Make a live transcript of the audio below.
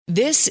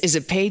This is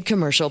a paid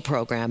commercial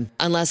program.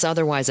 Unless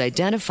otherwise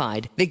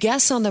identified, the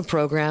guests on the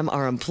program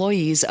are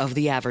employees of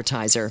the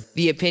advertiser.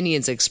 The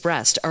opinions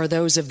expressed are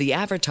those of the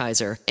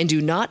advertiser and do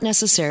not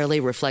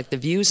necessarily reflect the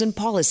views and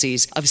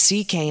policies of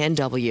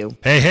CKNW.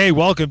 Hey,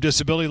 welcome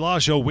Disability Law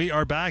Show. We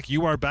are back.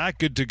 You are back.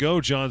 Good to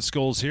go. John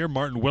Scholes here.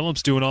 Martin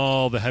Willems doing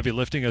all the heavy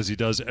lifting as he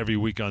does every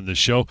week on this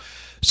show.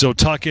 So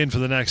tuck in for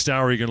the next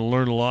hour. You're going to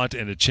learn a lot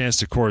and a chance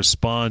to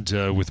correspond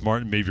with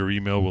Martin. Maybe your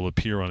email will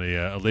appear on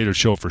a later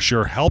show for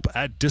sure.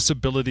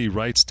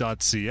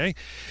 help@disabilityrights.ca.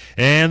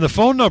 And the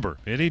phone number,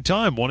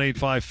 anytime,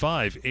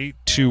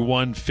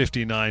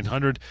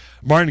 1-855-821-5900.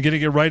 Martin, going to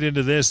get right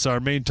into this.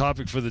 Our main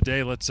topic for the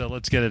day. Let's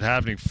get it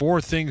happening.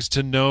 4 things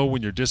to know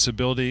when your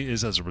disability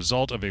is as a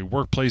result of a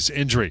workplace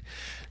injury.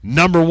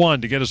 Number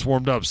 1, to get us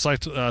warmed up,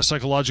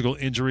 psychological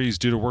injuries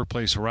due to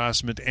workplace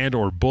harassment and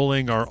or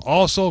bullying are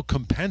also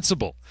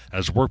compensable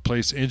as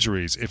workplace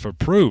injuries if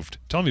approved.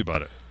 Tell me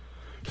about it.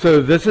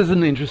 So this is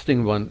an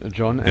interesting one,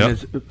 John, and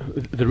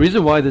the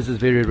reason why this is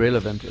very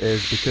relevant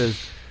is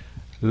because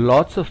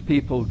lots of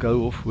people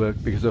go off work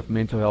because of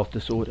mental health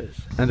disorders,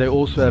 and they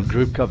also have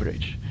group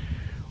coverage.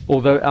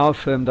 Although our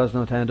firm does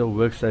not handle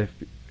WorkSafe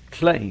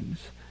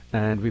claims,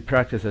 and we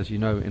practice, as you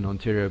know, in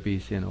Ontario,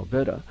 BC, and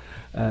Alberta,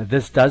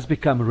 this does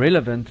become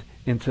relevant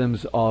in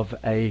terms of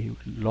a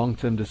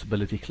long-term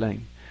disability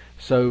claim.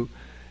 So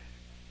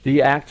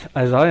the Act,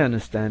 as I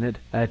understand it,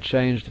 had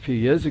changed a few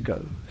years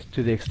ago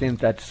to the extent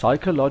that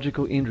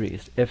psychological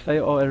injuries, if they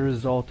are a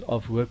result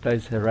of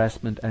workplace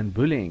harassment and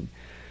bullying,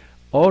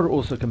 are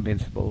also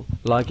compensable.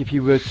 Like if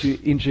you were to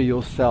injure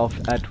yourself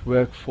at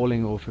work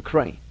falling off a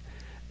crane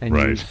and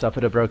you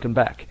suffered a broken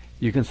back,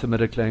 you can submit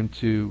a claim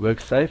to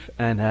WorkSafe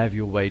and have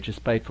your wages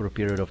paid for a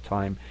period of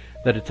time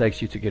that it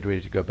takes you to get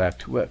ready to go back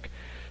to work.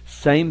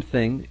 Same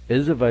thing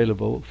is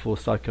available for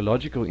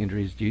psychological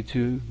injuries due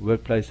to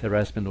workplace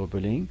harassment or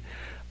bullying.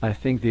 I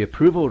think the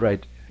approval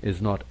rate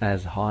is not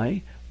as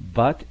high,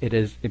 but it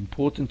is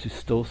important to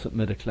still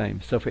submit a claim.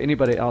 So for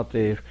anybody out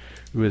there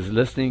who is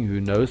listening, who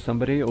knows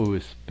somebody or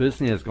who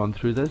personally has gone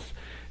through this,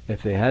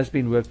 if there has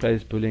been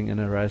workplace bullying and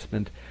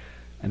harassment,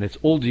 and it's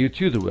all due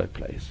to the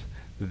workplace,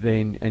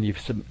 then and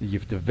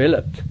you've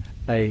developed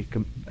a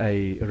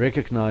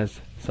recognized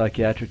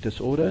psychiatric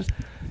disorder,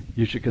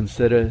 you should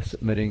consider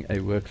submitting a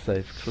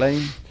WorkSafe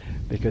claim,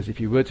 because if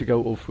you were to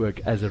go off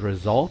work as a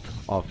result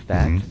of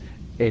that,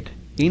 it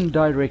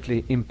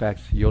indirectly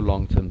impacts your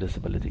long-term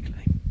disability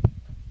claim.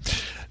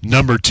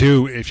 Number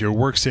 2, if your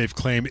WorkSafe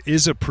claim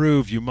is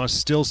approved, you must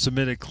still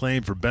submit a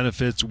claim for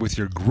benefits with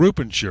your group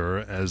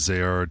insurer, as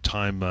there are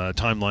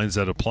timelines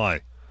that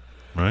apply.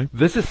 Right.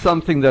 This is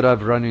something that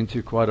I've run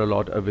into quite a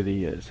lot over the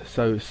years.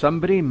 So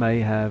somebody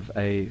may have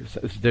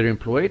they're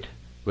employed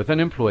with an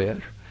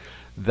employer,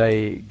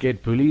 they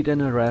get bullied and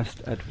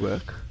harassed at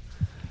work.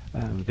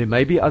 There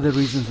may be other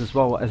reasons as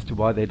well as to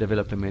why they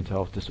developed a mental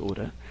health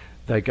disorder.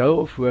 They go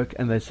off work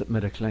and they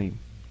submit a claim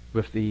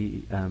with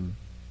the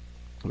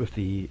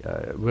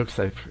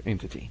WorkSafe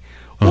entity.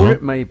 Or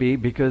it may be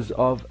because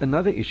of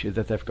another issue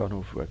that they've gone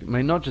off work. It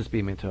may not just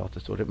be mental health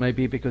disorder. It may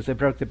be because they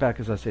broke their back,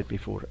 as I said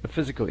before, a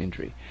physical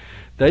injury.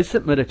 They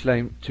submit a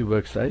claim to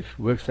WorkSafe.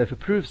 WorkSafe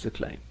approves the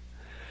claim.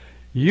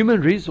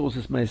 Human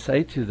Resources may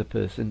say to the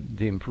person,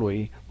 the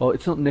employee, well,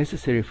 it's not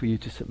necessary for you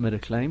to submit a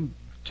claim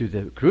to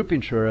the group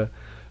insurer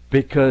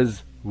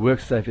because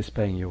WorkSafe is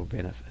paying your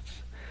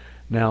benefits.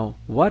 Now,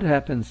 what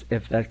happens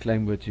if that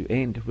claim were to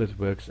end with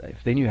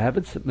WorkSafe? Then you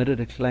haven't submitted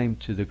a claim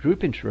to the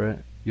group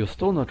insurer. You're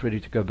still not ready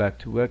to go back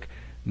to work.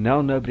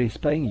 Now nobody's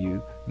paying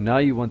you. Now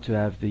you want to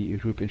have the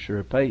group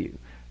insurer pay you.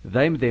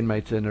 They then may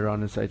turn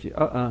around and say to you,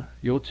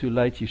 you're too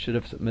late. You should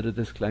have submitted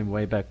this claim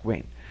way back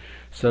when.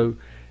 So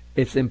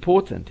it's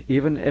important,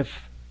 even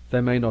if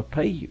they may not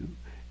pay you,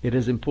 it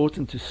is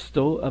important to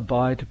still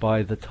abide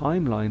by the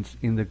timelines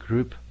in the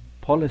group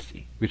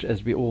policy, which,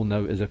 as we all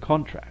know, is a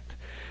contract.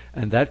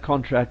 And that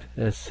contract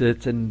has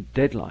certain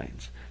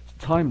deadlines,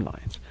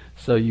 timelines.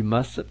 So you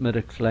must submit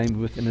a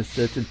claim within a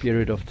certain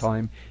period of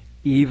time,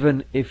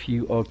 even if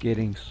you are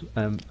getting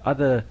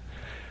other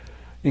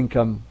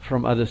income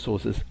from other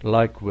sources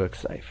like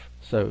WorkSafe.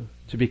 So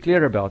to be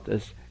clear about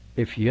this,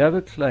 if you have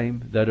a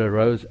claim that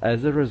arose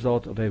as a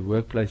result of a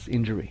workplace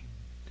injury,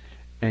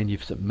 and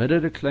you've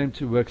submitted a claim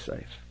to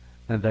WorkSafe,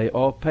 and they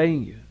are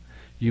paying you,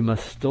 you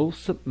must still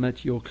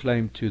submit your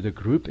claim to the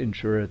group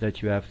insurer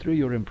that you have through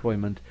your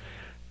employment,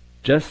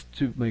 just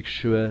to make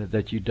sure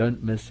that you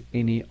don't miss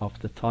any of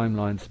the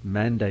timelines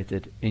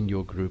mandated in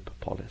your group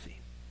policy.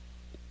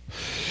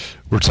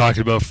 We're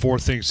talking about 4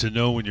 things to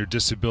know when your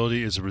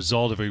disability is a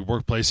result of a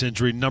workplace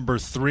injury. Number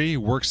 3,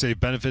 WorkSafe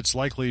benefits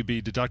likely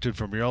be deducted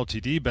from your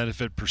LTD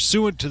benefit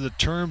pursuant to the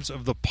terms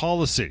of the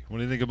policy. What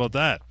do you think about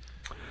that?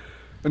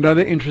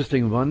 Another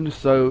interesting one.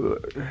 So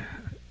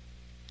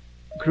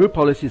group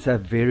policies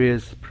have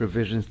various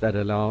provisions that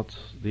allow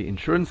the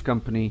insurance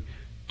company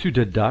to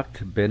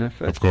deduct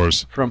benefits, of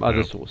course, from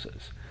other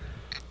sources.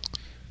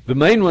 The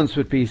main ones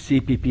would be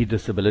CPP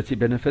disability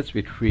benefits,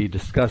 which we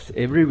discuss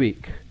every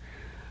week.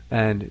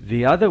 And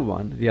the other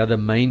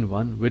main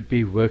one, would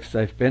be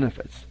WorkSafe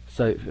benefits.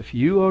 So if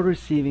you are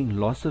receiving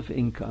loss of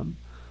income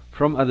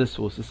from other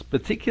sources,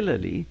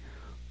 particularly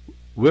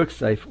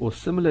WorkSafe or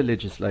similar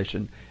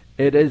legislation,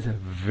 it is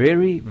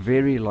very,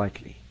 very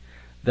likely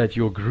that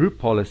your group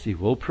policy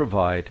will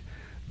provide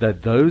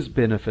that those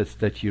benefits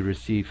that you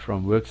receive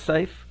from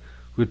WorkSafe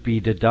would be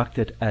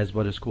deducted as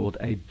what is called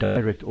a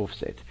direct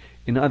offset.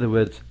 In other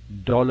words,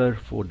 dollar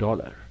for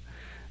dollar.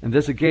 And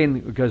this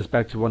again goes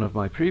back to one of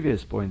my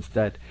previous points,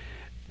 that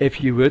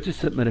if you were to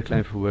submit a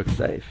claim for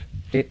WorkSafe,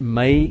 it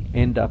may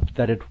end up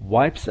that it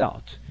wipes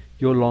out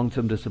your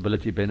long-term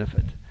disability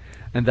benefit.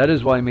 And that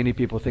is why many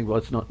people think, well,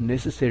 it's not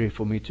necessary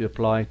for me to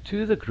apply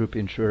to the group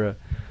insurer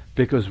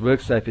because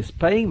WorkSafe is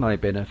paying my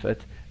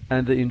benefit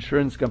and the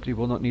insurance company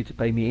will not need to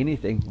pay me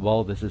anything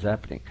while this is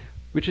happening,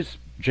 which is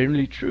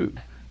generally true.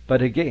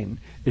 But again,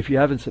 if you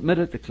haven't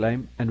submitted the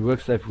claim and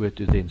WorkSafe were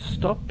to then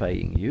stop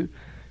paying you,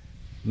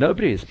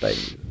 nobody is paying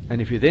you. And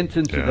if you then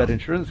turn to that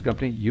insurance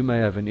company, you may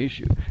have an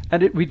issue.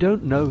 And we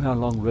don't know how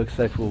long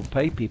WorkSafe will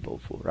pay people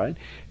for, right?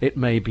 It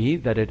may be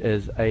that it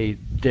is a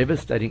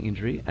devastating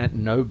injury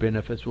and no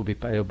benefits will be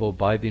payable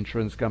by the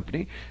insurance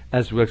company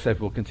as WorkSafe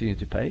will continue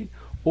to pay.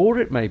 Or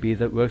it may be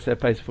that WorkSafe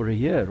pays for a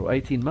year or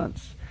 18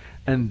 months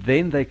and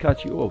then they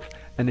cut you off.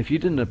 And if you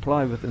didn't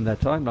apply within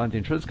that timeline, the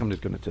insurance company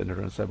is going to turn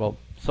around and say, well,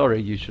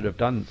 sorry, you should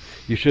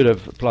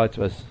have applied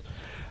to us.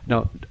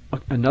 Now,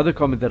 another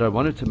comment that I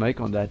wanted to make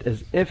on that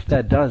is if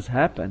that does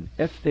happen,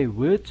 if there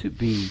were to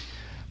be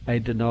a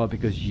denial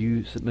because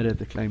you submitted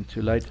the claim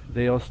too late,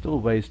 there are still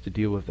ways to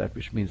deal with that,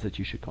 which means that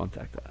you should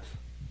contact us.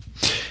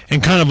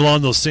 And kind of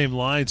along those same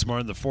lines,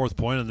 Martin, the fourth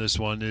point on this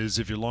one is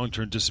if your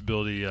long-term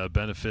disability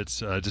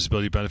benefits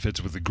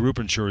with the group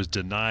insurer is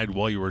denied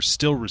while you are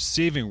still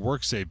receiving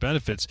WorkSafe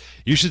benefits,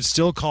 you should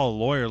still call a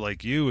lawyer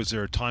like you. Is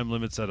there time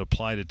limits that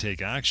apply to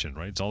take action,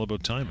 right? It's all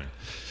about timing.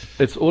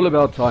 It's all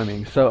about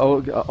timing.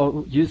 So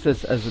I'll use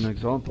this as an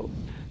example.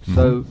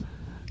 So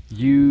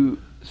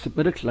you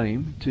submit a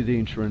claim to the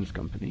insurance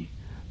company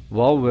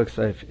while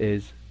WorkSafe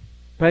is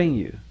paying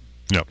you.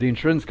 Yep. The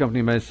insurance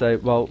company may say,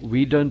 well,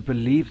 we don't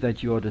believe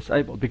that you are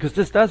disabled, because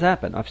this does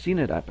happen. I've seen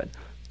it happen,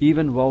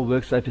 even while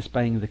WorkSafe is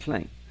paying the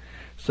claim.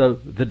 So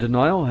the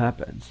denial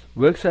happens.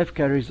 WorkSafe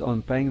carries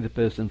on paying the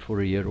person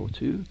for a year or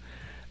two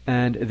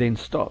and then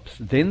stops.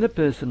 Then the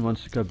person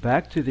wants to go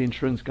back to the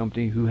insurance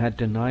company who had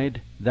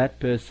denied that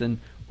person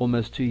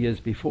almost 2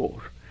 years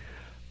before.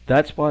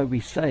 That's why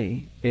we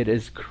say it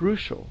is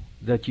crucial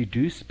that you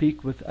do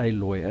speak with a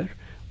lawyer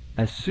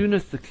as soon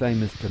as the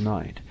claim is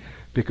denied.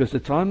 Because the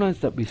timelines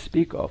that we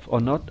speak of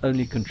are not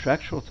only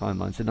contractual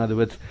timelines, in other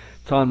words,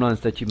 timelines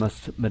that you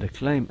must submit a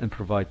claim and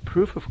provide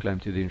proof of claim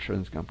to the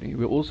insurance company.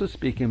 We're also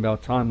speaking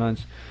about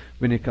timelines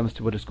when it comes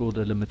to what is called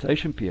a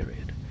limitation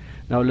period.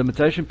 Now, a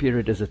limitation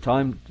period is a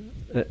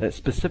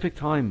specific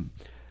timeline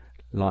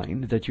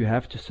that you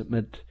have to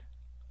submit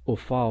or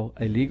file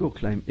a legal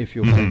claim if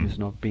your claim is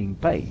not being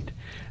paid.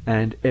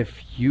 And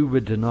if you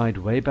were denied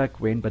way back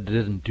when but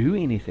didn't do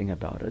anything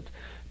about it,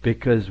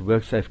 because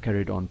WorkSafe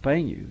carried on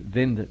paying you,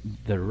 then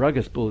the rug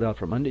is pulled out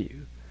from under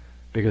you,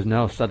 because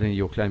now suddenly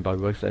your claim by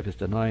WorkSafe is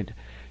denied.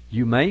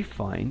 You may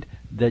find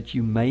that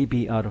you may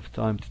be out of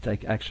time to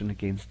take action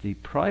against the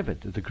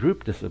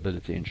group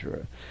disability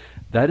insurer.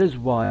 That is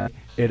why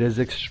it is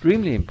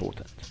extremely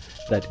important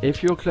that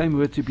if your claim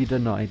were to be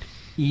denied,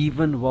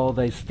 even while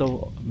they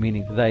still,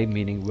 meaning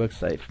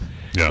WorkSafe,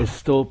 is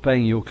still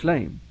paying your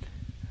claim,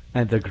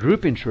 and the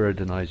group insurer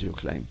denies your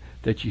claim,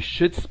 that you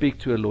should speak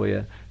to a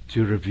lawyer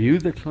to review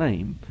the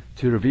claim,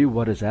 to review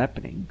what is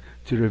happening,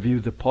 to review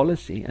the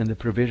policy and the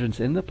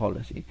provisions in the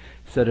policy,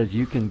 so that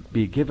you can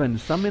be given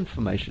some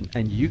information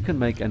and you can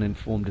make an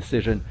informed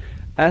decision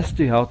as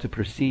to how to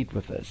proceed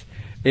with this.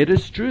 It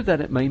is true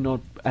that it may not,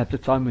 at the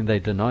time when they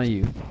deny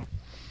you,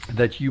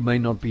 that you may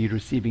not be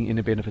receiving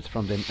any benefits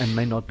from them and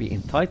may not be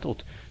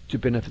entitled to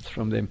benefits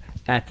from them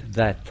at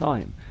that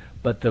time.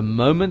 But the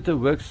moment the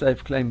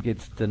WorkSafe claim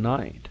gets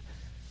denied,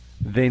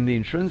 then the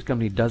insurance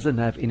company doesn't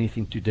have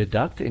anything to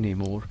deduct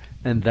anymore,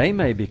 and they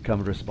may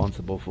become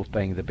responsible for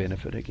paying the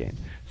benefit again.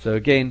 So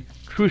again,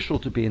 crucial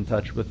to be in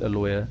touch with a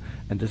lawyer,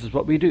 and this is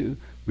what we do.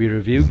 We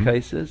review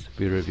cases,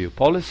 we review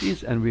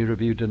policies, and we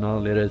review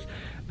denial letters,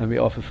 and we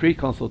offer free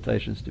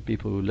consultations to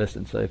people who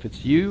listen. So if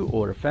it's you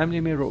or a family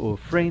member or a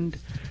friend,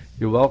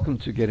 you're welcome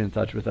to get in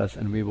touch with us,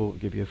 and we will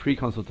give you a free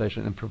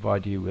consultation and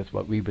provide you with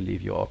what we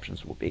believe your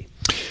options will be.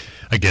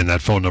 Again,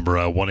 that phone number,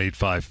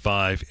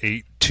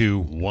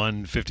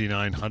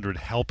 1-855-821-5900,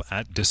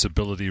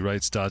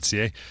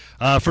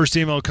 help@disabilityrights.ca. First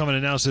email coming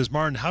in now says,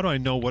 Martin, how do I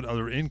know what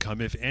other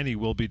income, if any,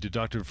 will be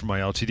deducted from my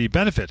LTD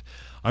benefit?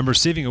 I'm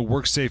receiving a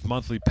WorkSafe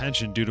monthly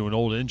pension due to an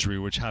old injury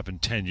which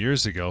happened 10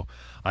 years ago.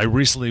 I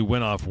recently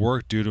went off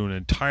work due to an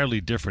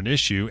entirely different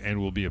issue and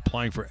will be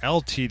applying for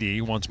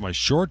LTD once my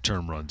short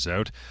term runs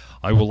out.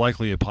 I will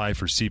likely apply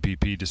for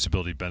CPP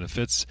disability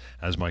benefits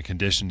as my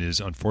condition is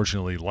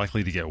unfortunately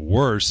likely to get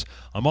worse.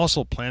 I'm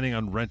also planning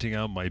on renting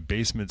out my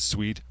basement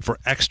suite for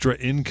extra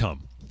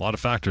income. A lot of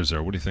factors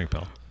there. What do you think,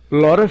 pal? A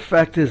lot of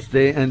factors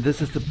there, and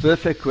this is the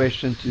perfect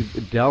question to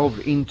delve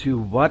into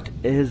what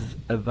is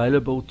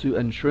available to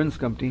an insurance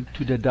company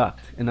to deduct.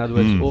 In other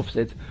words,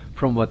 offset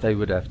from what they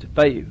would have to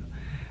pay you.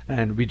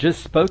 And we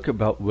just spoke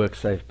about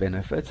WorkSafe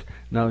benefits.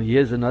 Now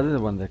here's another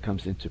one that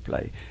comes into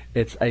play.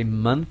 It's a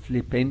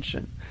monthly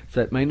pension. So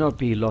it may not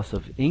be loss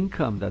of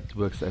income that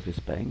WorkSafe is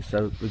paying.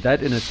 So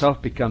that in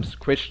itself becomes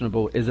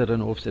questionable. Is it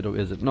an offset or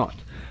is it not?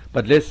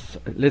 But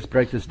let's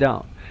break this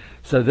down.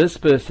 So this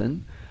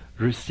person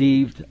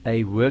received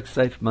a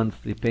WorkSafe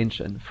monthly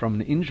pension from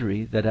an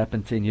injury that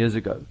happened 10 years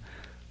ago.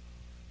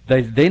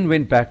 They then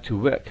went back to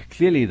work.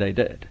 Clearly they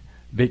did,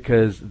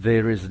 because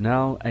there is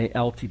now a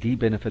LTD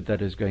benefit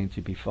that is going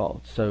to be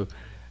filed. So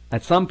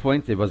at some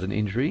point there was an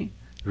injury,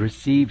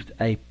 received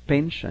a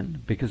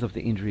pension because of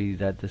the injury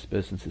that this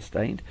person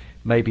sustained.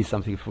 Maybe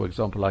something, for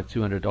example, like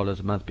 $200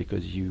 a month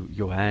because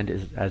your hand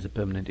has a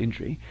permanent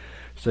injury.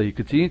 So you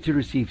continue to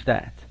receive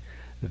that.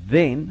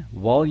 Then,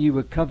 while you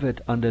were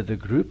covered under the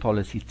group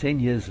policy 10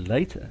 years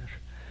later,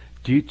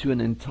 due to an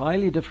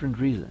entirely different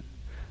reason,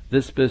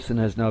 this person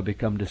has now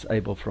become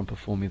disabled from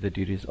performing the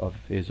duties of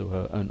his or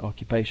her own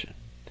occupation.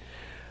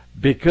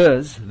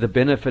 Because the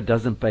benefit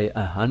doesn't pay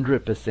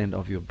 100%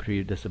 of your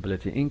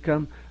pre-disability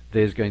income,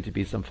 there's going to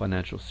be some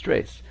financial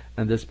stress.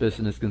 And this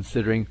person is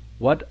considering,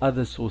 what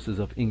other sources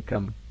of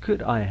income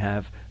could I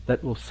have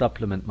that will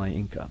supplement my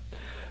income?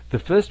 The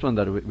first one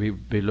that we'll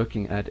be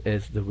looking at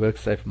is the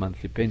WorkSafe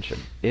monthly pension.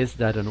 Is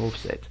that an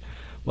offset?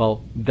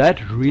 Well,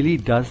 that really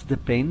does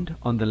depend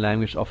on the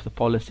language of the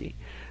policy.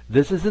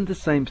 This isn't the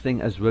same thing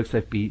as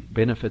WorkSafe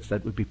benefits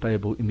that would be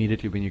payable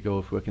immediately when you go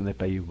off work and they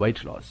pay you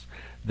wage loss.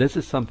 This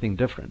is something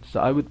different. So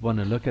I would want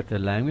to look at the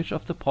language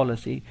of the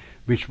policy,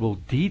 which will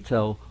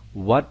detail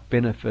what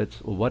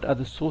benefits or what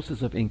other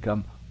sources of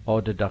income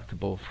are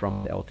deductible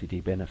from the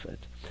LTD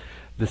benefit.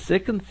 The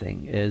second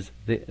thing is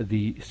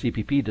the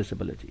CPP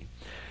disability.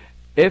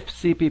 If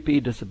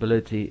CPP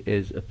disability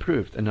is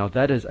approved, and now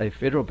that is a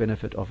federal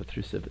benefit offered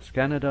through Service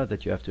Canada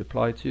that you have to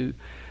apply to,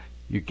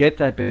 you get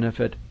that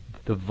benefit.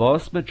 The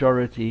vast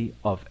majority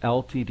of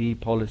LTD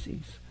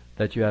policies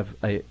that you have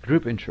a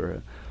group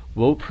insurer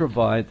will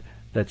provide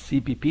that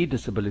CPP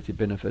disability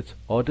benefits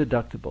are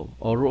deductible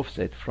or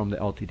offset from the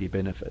LTD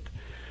benefit.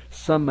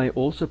 Some may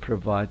also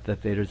provide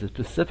that there is a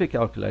specific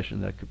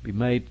calculation that could be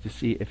made to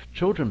see if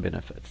children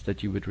benefits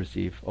that you would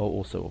receive are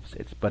also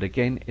offset. But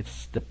again,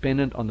 it's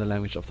dependent on the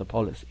language of the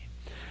policy.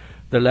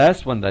 The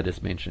last one that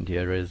is mentioned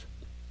here is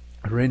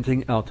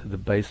renting out the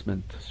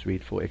basement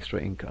suite for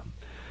extra income.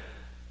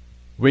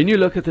 When you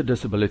look at the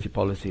disability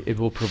policy, it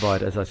will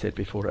provide, as I said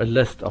before, a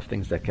list of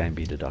things that can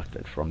be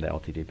deducted from the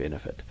LTD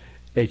benefit.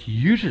 It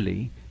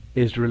usually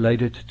is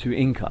related to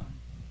income,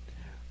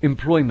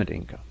 employment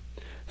income.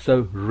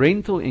 So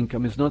rental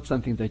income is not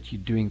something that you're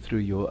doing through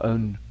your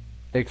own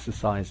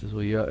exercises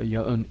or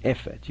your own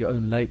effort, your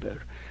own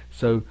labor.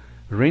 So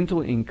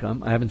rental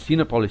income, I haven't seen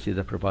a policy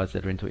that provides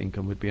that rental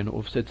income would be an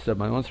offset. So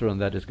my answer on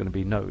that is going to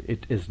be no,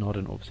 it is not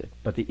an offset.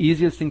 But the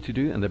easiest thing to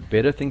do and the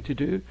better thing to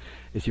do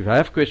is, if you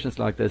have questions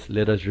like this,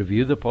 let us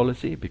review the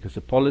policy, because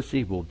the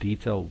policy will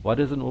detail what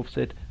is an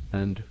offset,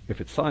 and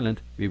if it's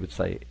silent, we would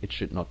say it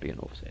should not be an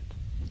offset.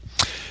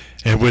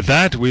 And with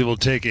that, we will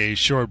take a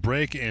short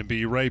break and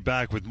be right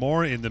back with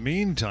more. In the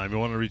meantime, you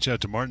want to reach out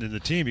to Martin and the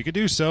team, you can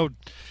do so.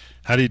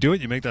 How do you do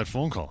it? You make that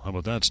phone call. How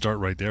about that? Start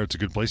right there. It's a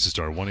good place to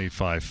start.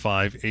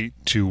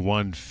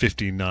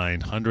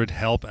 1-855-821-5900.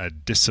 Help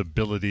at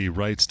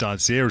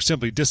disabilityrights.ca, or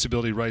simply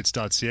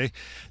disabilityrights.ca.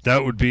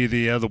 That would be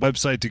the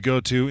website to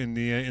go to in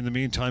the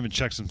meantime, and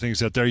check some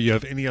things out there. You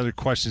have any other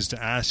questions to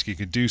ask, you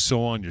can do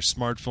so on your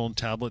smartphone,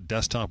 tablet,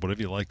 desktop,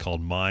 whatever you like,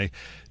 called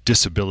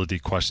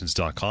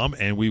MyDisabilityQuestions.com,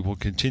 and we will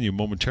continue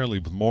momentarily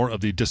with more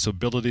of the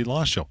Disability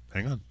Law Show.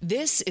 Hang on.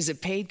 This is a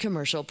paid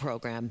commercial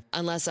program.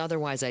 Unless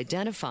otherwise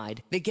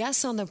identified, the guests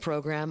on the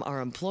program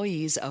are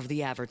employees of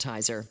the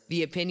advertiser.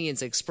 The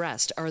opinions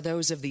expressed are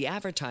those of the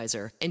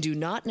advertiser and do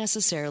not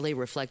necessarily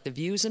reflect the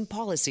views and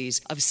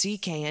policies of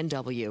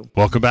CKNW.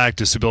 Welcome back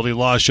to Disability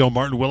Law Show.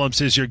 Martin Willems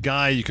is your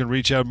guy. You can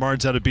reach out.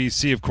 Martin's out of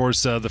BC. Of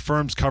course, the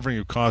firm's covering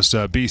across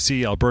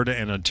BC, Alberta,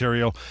 and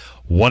Ontario.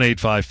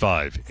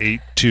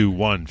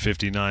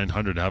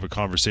 1-855-821-5900 to have a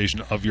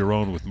conversation of your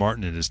own with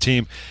Martin and his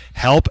team.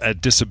 Help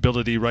at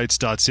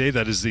disabilityrights.ca.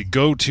 That is the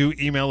go-to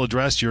email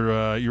address.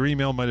 Your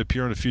email might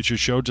appear on a future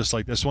show just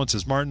like this one. It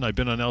says, Martin, I've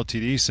been on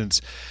LTD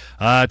since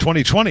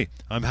 2020.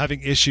 I'm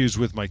having issues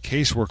with my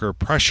caseworker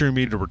pressuring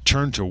me to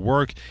return to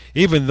work,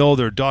 even though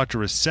their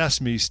doctor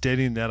assessed me,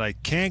 stating that I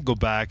can't go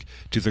back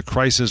to the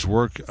crisis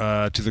work.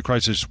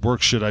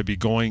 Should I be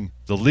going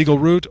the legal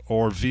route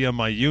or via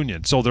my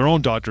union? So their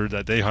own doctor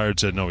that they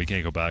hired said, no, he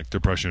can't go back. They're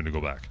pressuring him to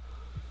go back.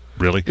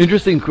 Really?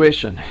 Interesting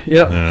question.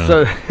 Yeah.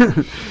 So,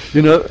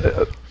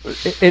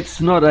 it's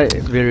not a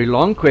very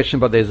long question,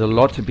 but there's a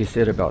lot to be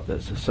said about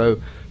this.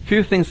 So,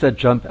 few things that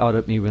jump out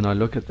at me when I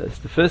look at this.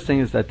 The first thing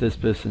is that this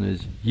person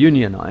is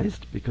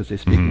unionized, because they're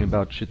speaking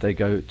about should they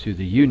go to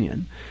the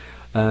union.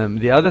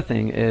 The other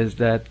thing is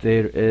that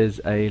there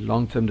is a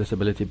long-term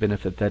disability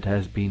benefit that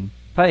has been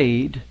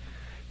paid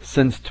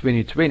since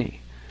 2020.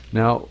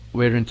 Now,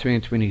 we're in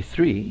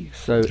 2023,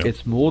 so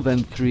it's more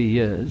than 3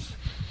 years.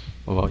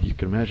 Well, you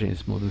can imagine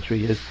it's more than 3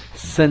 years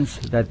since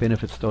that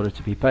benefit started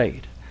to be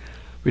paid,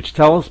 which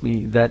tells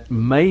me that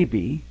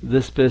maybe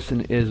this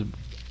person is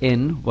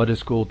in what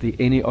is called the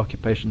any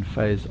occupation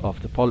phase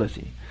of the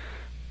policy.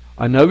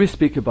 I know we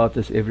speak about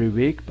this every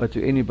week, but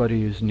to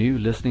anybody who's new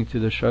listening to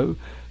the show,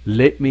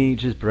 let me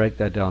just break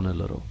that down a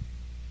little.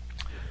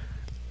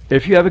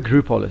 If you have a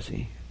group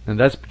policy, and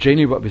that's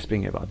generally what we're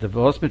speaking about, the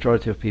vast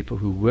majority of people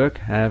who work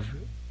have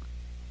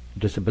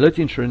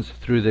disability insurance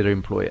through their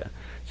employer.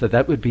 So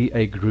that would be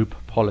a group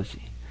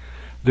policy.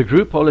 The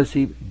group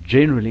policy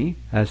generally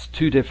has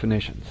two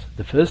definitions.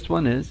 The first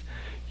one is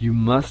you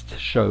must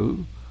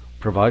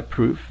provide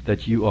proof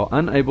that you are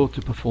unable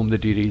to perform the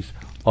duties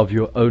of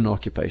your own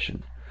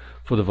occupation.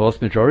 For the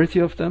vast majority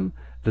of them,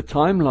 the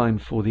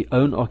timeline for the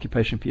own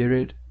occupation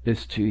period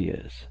is 2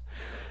 years.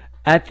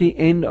 At the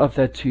end of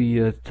that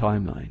 2-year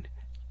timeline,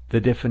 the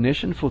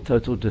definition for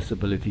total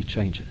disability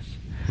changes.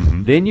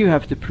 Then you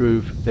have to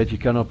prove that you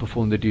cannot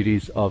perform the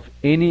duties of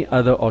any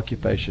other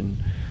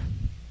occupation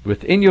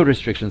within your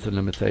restrictions and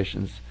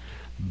limitations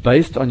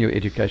based on your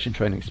education,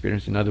 training,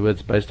 experience. In other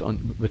words, based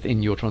on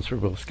within your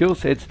transferable skill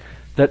sets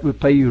that would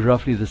pay you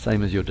roughly the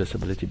same as your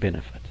disability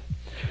benefit.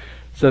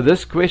 So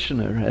this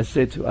questioner has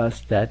said to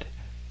us that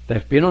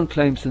they've been on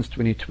claim since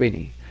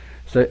 2020.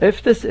 So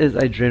if this is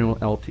a general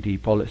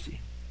LTD policy,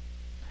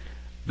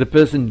 the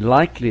person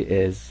likely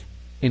is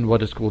in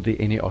what is called the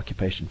any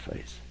occupation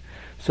phase.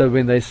 So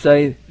when they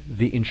say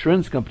the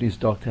insurance company's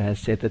doctor has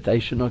said that they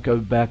should not go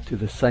back to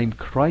the same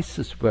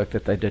crisis work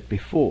that they did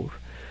before,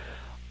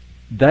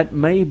 that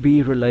may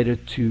be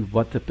related to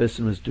what the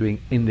person was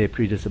doing in their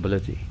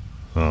pre-disability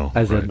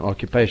as an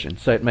occupation.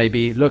 So it may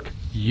be, look,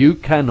 you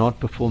cannot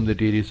perform the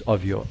duties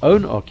of your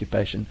own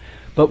occupation,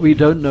 but we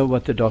don't know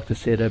what the doctor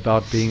said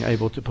about being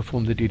able to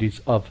perform the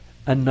duties of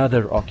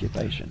another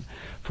occupation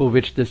for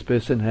which this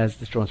person has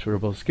the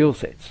transferable skill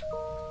sets.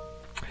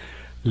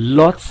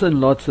 Lots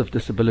and lots of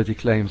disability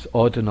claims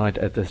are denied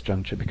at this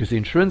juncture because the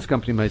insurance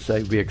company may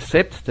say, we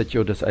accept that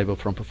you're disabled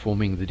from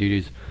performing the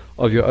duties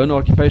of your own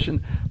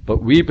occupation,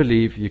 but we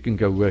believe you can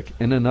go work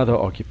in another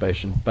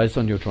occupation based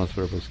on your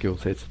transferable skill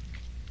sets.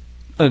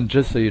 And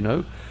just so you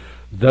know,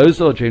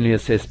 those are generally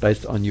assessed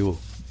based on your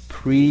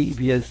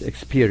previous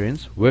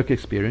experience, work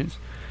experience,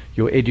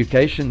 your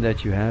education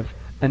that you have,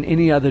 and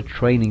any other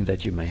training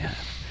that you may have.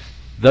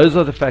 Those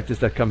are the factors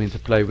that come into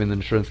play when the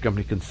insurance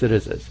company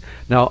considers this.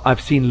 Now,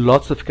 I've seen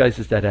lots of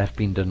cases that have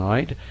been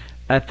denied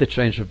at the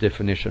change of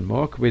definition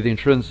mark, where the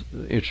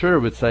insurer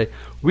would say,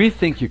 we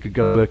think you could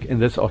go work in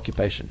this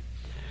occupation.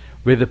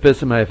 Where the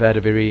person may have had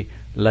a very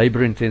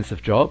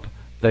labor-intensive job,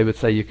 they would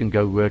say you can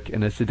go work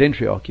in a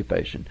sedentary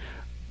occupation,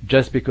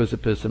 just because the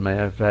person may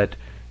have had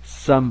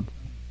some,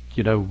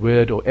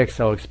 Word or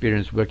Excel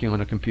experience working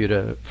on a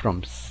computer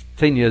from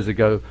 10 years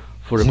ago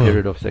for a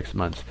period of 6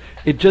 months.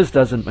 It just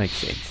doesn't make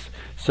sense.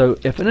 So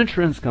if an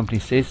insurance company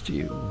says to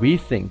you, we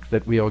think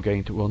that we are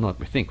going to, well, not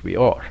we think, we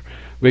are,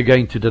 we're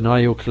going to deny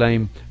your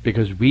claim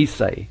because we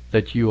say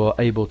that you are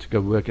able to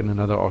go work in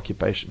another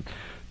occupation,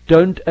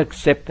 don't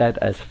accept that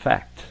as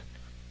fact.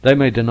 They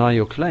may deny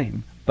your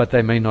claim, but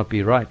they may not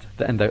be right,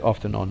 and they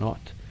often are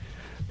not.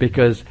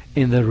 Because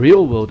in the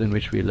real world in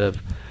which we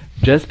live,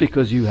 just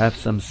because you have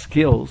some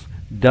skills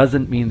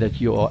doesn't mean that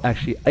you are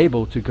actually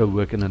able to go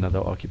work in another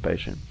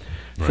occupation.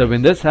 Right. So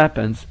when this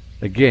happens,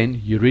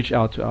 again, you reach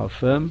out to our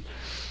firm.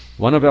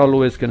 One of our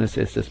lawyers can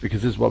assess this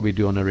because this is what we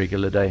do on a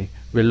regular day.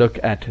 We look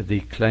at the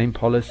claim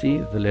policy,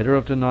 the letter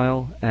of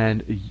denial,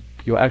 and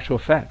your actual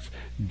facts.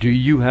 Do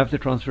you have the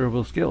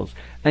transferable skills?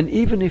 And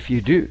even if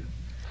you do,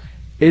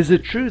 is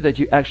it true that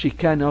you actually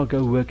can now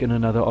go work in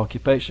another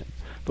occupation?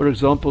 For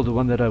example, the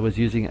one that I was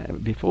using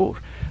before,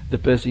 the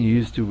person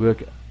used to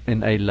work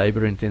in a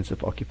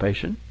labor-intensive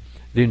occupation.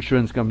 The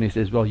insurance company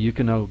says, well, you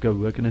can now go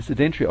work in a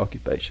sedentary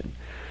occupation.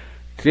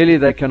 Clearly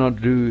they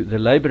cannot do the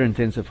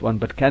labor-intensive one,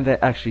 but can they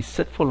actually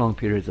sit for long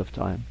periods of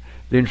time?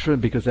 The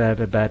insurance, because they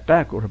have a bad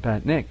back or a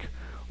bad neck.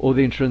 Or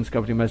the insurance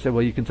company may say,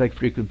 well, you can take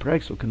frequent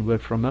breaks or can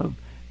work from home.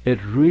 It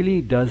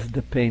really does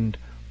depend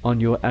on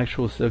your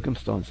actual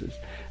circumstances.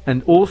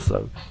 And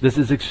also, this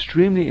is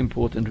extremely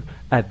important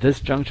at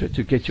this juncture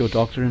to get your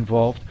doctor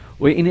involved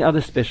or any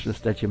other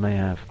specialist that you may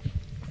have.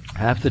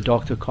 Have the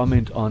doctor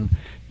comment on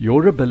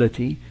your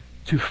ability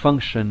to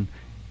function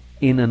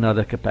in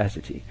another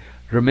capacity.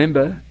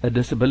 Remember, a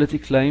disability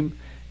claim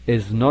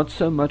is not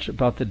so much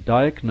about the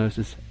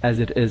diagnosis as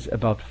it is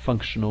about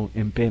functional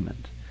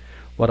impairment.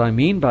 What I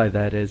mean by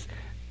that is,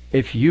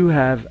 if you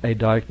have a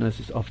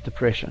diagnosis of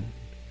depression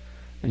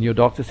and your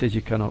doctor says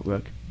you cannot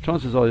work,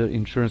 chances are your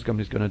insurance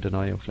company is going to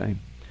deny your claim.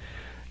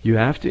 You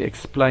have to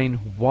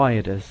explain why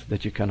it is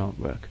that you cannot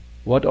work.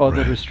 What are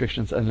the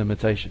restrictions and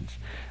limitations?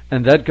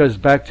 And that goes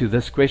back to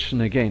this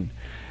question again.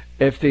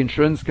 If the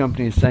insurance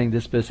company is saying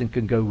this person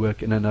can go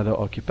work in another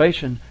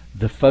occupation,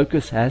 the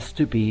focus has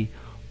to be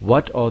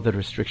what are the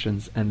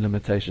restrictions and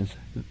limitations,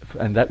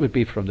 and that would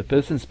be from the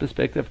person's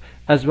perspective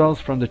as well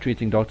as from the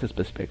treating doctor's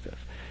perspective.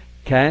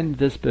 can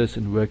this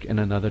person work in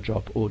another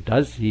job, or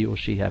does he or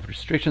she have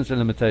restrictions and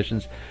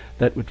limitations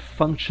that would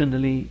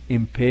functionally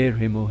impair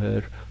him or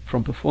her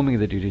from performing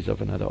the duties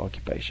of another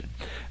occupation?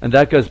 And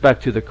that goes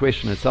back to the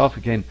question itself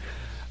again,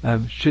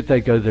 should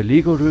they go the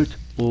legal route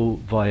or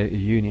via a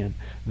union?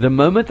 The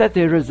moment that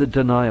there is a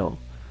denial,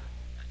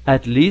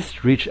 at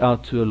least reach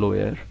out to a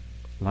lawyer,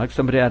 like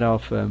somebody at our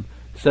firm,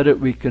 so that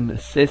we can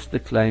assess the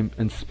claim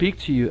and speak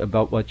to you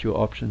about what your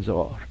options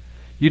are.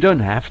 You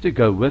don't have to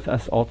go with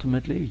us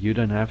ultimately. You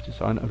don't have to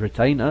sign or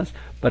retain us,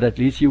 but at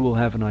least you will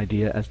have an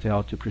idea as to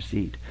how to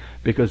proceed.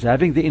 Because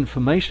having the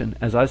information,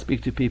 as I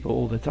speak to people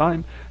all the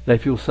time, they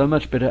feel so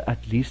much better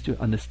at least to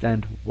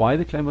understand why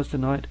the claim was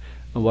denied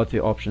and what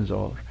the options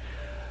are.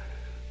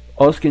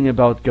 Asking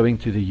about going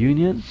to the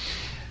union,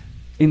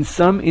 in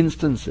some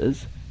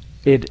instances,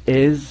 it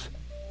is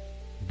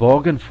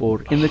bargained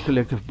for in the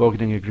collective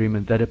bargaining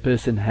agreement that a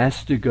person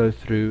has to go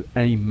through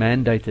a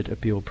mandated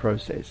appeal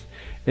process.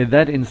 In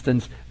that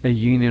instance, a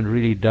union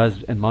really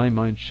does, in my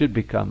mind, should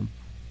become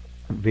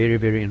very,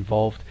 very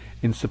involved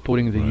in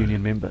supporting the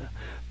union member.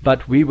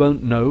 But we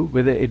won't know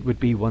whether it would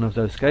be one of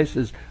those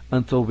cases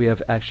until we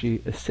have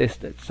actually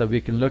assessed it. So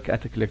we can look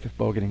at the collective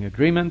bargaining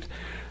agreement,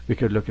 we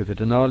could look at the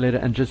denial letter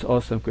and just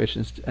ask some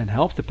questions and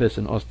help the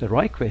person ask the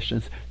right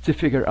questions to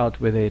figure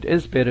out whether it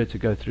is better to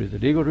go through the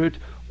legal route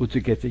or to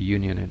get the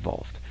union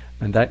involved.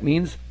 And that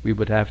means we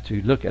would have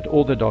to look at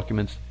all the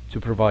documents to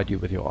provide you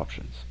with your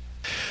options.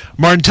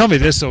 Martin, tell me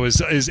this though: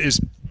 is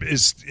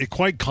it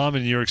quite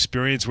common in your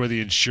experience where the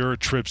insurer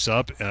trips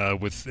up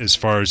with as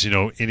far as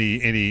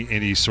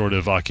any sort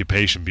of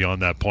occupation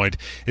beyond that point?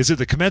 Is it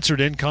the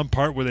commensurate income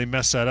part where they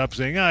mess that up,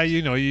 saying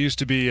you used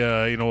to be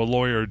a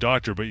lawyer or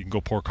doctor, but you can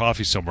go pour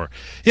coffee somewhere?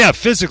 Yeah,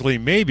 physically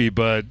maybe,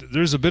 but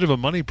there's a bit of a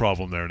money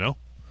problem there, no?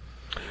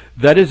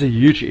 That is a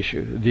huge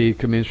issue, the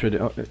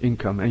commensurate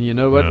income. And you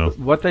know what? No.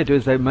 What they do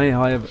is they may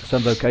hire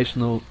some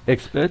vocational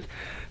expert.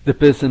 The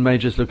person may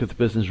just look at the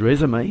person's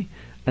resume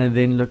and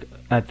then look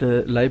at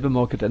the labor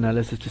market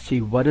analysis to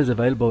see what is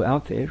available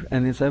out there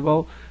and then say,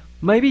 well,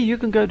 maybe you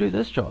can go do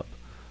this job.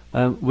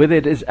 Whether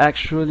it is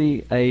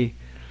actually a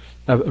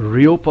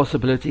real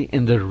possibility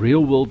in the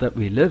real world that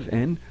we live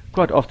in,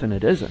 quite often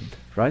it isn't,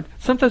 right?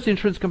 Sometimes the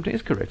insurance company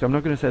is correct. I'm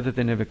not going to say that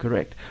they're never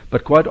correct,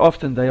 but quite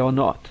often they are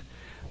not.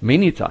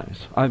 Many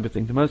times, I would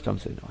think the most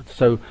times they're not.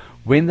 So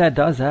when that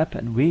does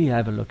happen, we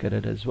have a look at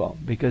it as well,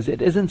 because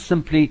it isn't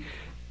simply,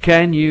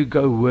 can you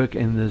go work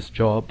in this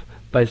job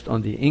based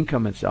on the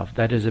income itself?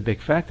 That is a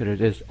big factor.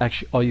 It is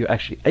actually, are you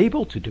actually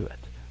able to do it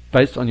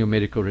based on your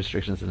medical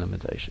restrictions and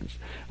limitations?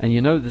 And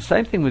the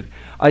same thing with,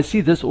 I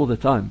see this all the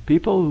time.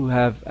 People who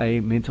have a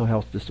mental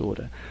health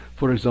disorder,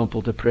 for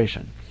example,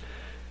 depression,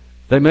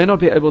 they may not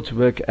be able to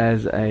work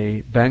as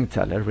a bank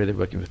teller where they're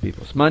working with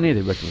people's money,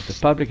 they're working with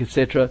the public,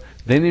 etc.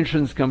 Then the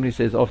insurance company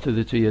says after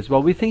the 2 years,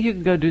 well, we think you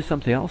can go do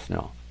something else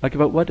now. Like,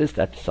 about what is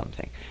that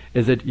something?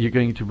 Is it you're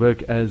going to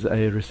work as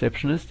a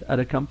receptionist at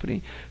a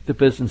company? The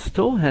person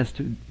still has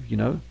to,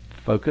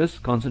 focus,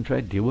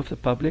 concentrate, deal with the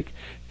public.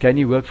 Can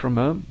you work from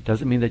home?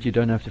 Doesn't mean that you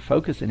don't have to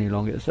focus any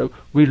longer. So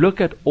we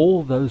look at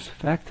all those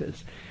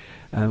factors.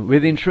 Where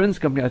the insurance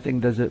company, I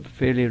think, does a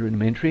fairly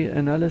rudimentary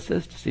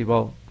analysis to see,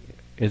 well,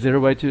 is there a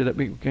way that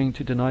we're going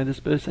to deny this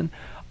person?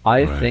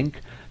 I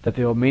think that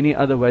there are many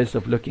other ways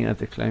of looking at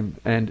the claim,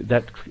 and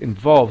that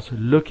involves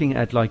looking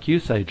at, like you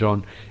say,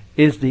 John,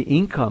 is the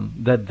income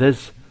that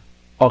this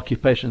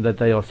occupation that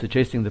they are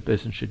suggesting the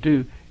person should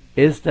do,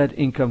 is that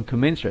income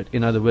commensurate?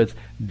 In other words,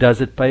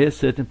 does it pay a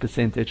certain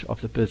percentage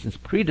of the person's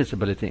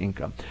pre-disability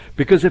income?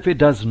 Because if it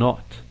does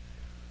not,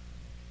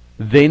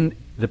 then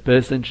the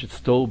person should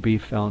still be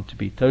found to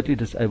be totally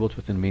disabled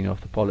within the meaning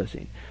of the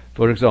policy.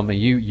 For example,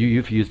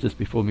 you've used this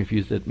before, we've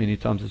used it many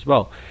times as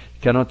well.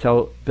 You cannot tell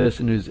a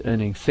person who's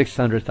earning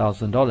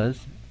 $600,000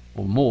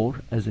 or more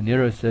as a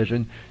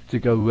neurosurgeon to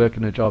go work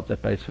in a job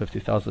that pays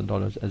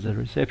 $50,000 as a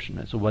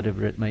receptionist or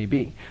whatever it may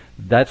be.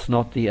 That's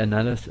not the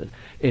analysis.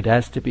 It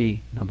has to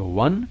be, number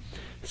one,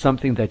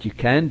 something that you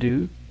can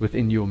do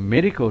within your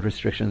medical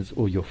restrictions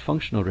or your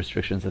functional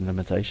restrictions and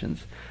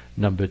limitations.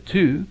 Number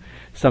two,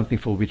 something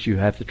for which you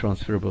have the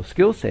transferable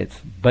skill sets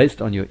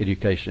based on your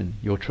education,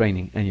 your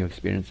training, and your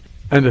experience.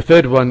 And the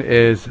third one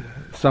is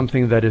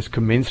something that is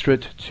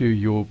commensurate to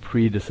your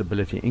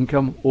pre-disability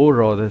income, or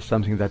rather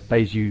something that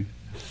pays you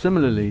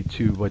similarly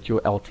to what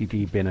your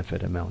LTD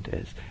benefit amount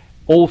is.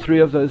 All three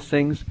of those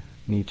things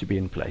need to be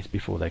in place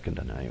before they can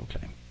deny your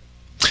claim.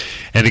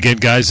 And again,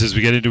 guys, as we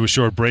get into a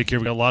short break here,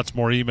 we got lots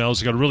more emails.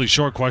 We got a really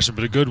short question,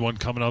 but a good one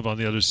coming up on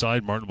the other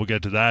side. Martin, we'll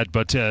get to that.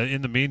 But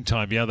in the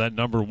meantime, that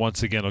number,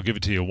 once again, I'll give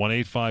it to you,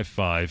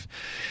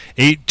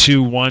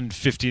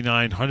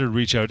 1-855-821-5900.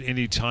 Reach out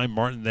anytime.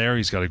 Martin there.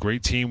 He's got a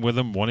great team with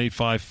him,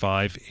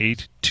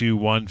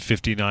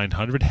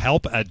 1-855-821-5900.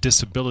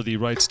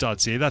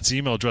 help@disabilityrights.ca. That's the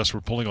email address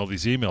we're pulling all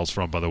these emails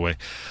from, by the way,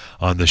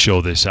 on the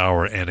show this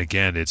hour. And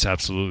again, it's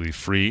absolutely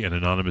free and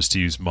anonymous to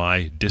use,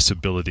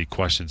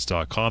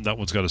 mydisabilityquestions.com. That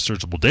one's got a search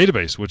searchable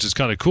database, which is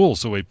kind of cool.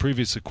 So a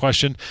previous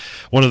question,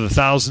 one of the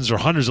thousands or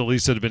hundreds at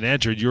least that have been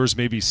entered, yours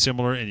may be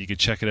similar, and you can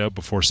check it out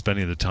before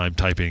spending the time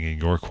typing in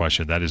your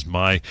question. That is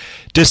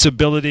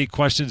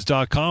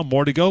mydisabilityquestions.com.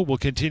 More to go. We'll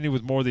continue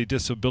with more of the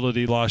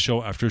Disability Law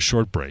Show after a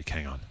short break.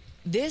 Hang on.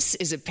 This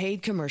is a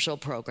paid commercial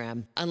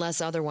program. Unless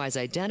otherwise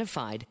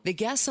identified, the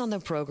guests on the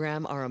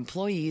program are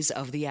employees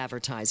of the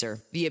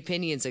advertiser. The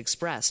opinions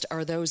expressed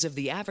are those of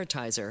the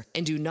advertiser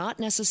and do not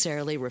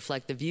necessarily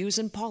reflect the views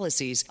and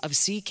policies of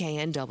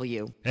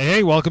CKNW.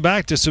 Hey, welcome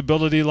back.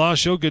 Disability Law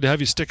Show. Good to have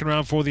you sticking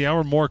around for the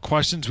hour. More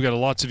questions. We got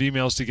lots of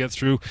emails to get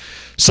through.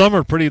 Some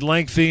are pretty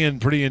lengthy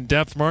and pretty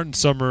in-depth, Martin.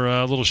 Some are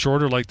a little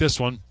shorter, like this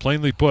one.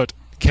 Plainly put,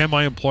 can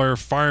my employer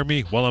fire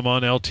me while I'm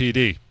on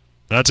LTD?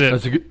 That's it.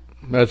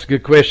 That's a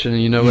good question.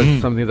 You know,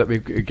 it's something that we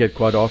get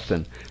quite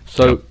often.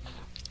 So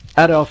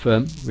at our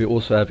firm, we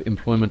also have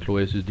employment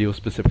lawyers who deal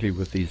specifically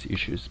with these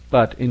issues.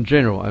 But in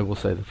general, I will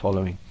say the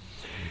following.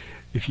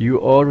 If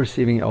you are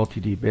receiving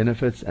LTD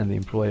benefits and the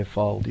employer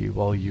filed you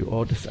while you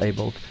are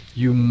disabled,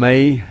 you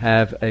may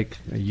have a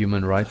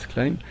human rights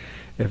claim.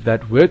 If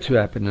that were to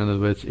happen, in other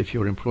words, if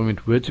your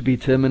employment were to be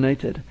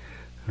terminated,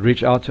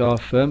 reach out to our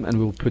firm and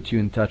we'll put you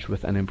in touch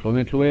with an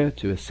employment lawyer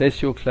to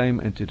assess your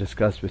claim and to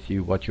discuss with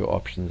you what your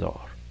options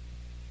are.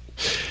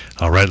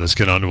 All right, let's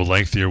get on to a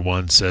lengthier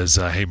one. Says,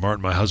 hey,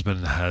 Martin, my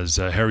husband has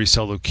hairy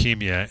cell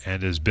leukemia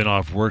and has been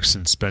off work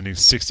since spending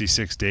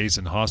 66 days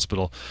in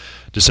hospital,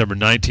 December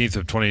 19th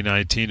of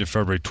 2019 to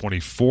February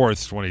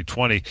 24th,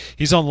 2020.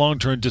 He's on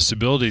long-term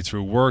disability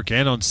through work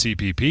and on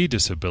CPP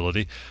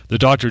disability. The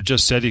doctor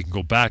just said he can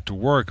go back to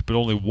work, but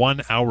only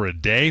 1 hour a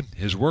day.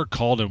 His work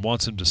called and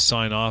wants him to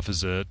sign off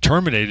as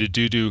terminated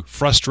due to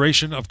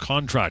frustration of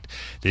contract.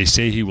 They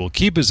say he will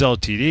keep his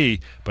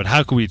LTD, but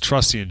how can we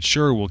trust the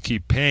insurer will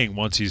keep paying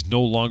once he's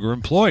no longer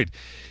employed?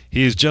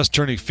 He is just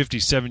turning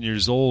 57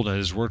 years old and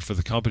has worked for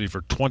the company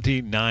for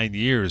 29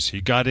 years.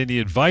 You got any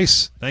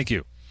advice? Thank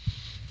you.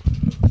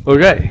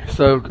 Okay,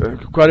 so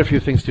quite a few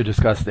things to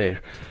discuss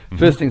there.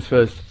 First things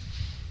first,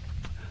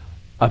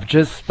 I've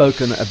just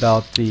spoken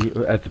about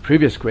at the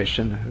previous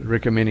question,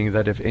 recommending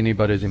that if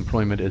anybody's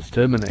employment is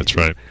terminated, that's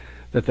right,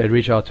 that they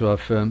reach out to our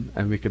firm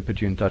and we can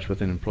put you in touch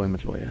with an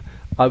employment lawyer.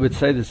 I would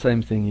say the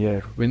same thing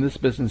here. When this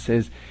person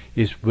says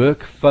his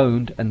work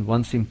phoned and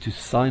wants him to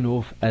sign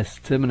off as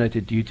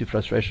terminated due to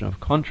frustration of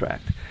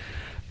contract,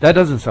 that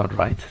doesn't sound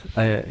right.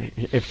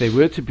 If there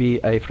were to be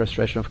a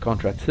frustration of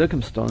contract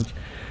circumstance,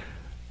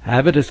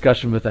 have a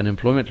discussion with an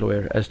employment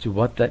lawyer as to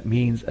what that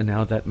means and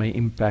how that may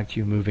impact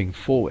you moving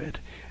forward.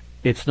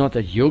 It's not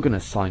that you're going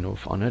to sign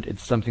off on it.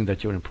 It's something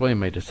that your employer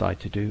may decide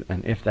to do.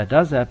 And if that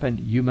does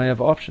happen, you may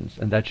have options,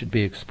 and that should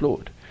be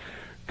explored.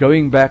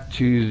 Going back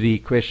to the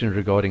question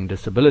regarding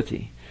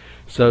disability.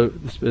 So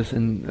this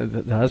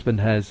person, the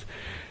husband has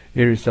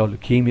hairy cell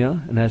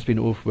leukemia and has been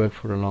off work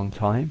for a long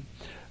time.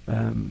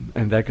 And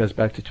that goes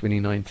back to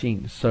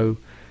 2019. So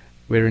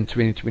we're in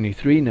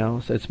 2023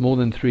 now, so it's more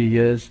than 3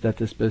 years that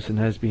this person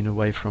has been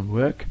away from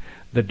work.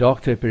 The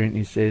doctor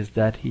apparently says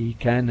that he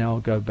can now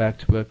go back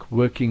to work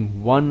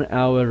working 1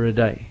 hour a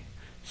day.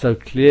 So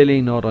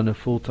clearly not on a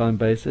full-time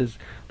basis,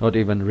 not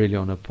even really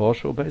on a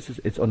partial basis.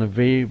 It's on a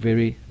very,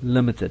 very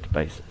limited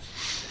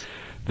basis.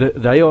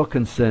 They are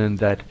concerned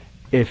that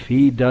if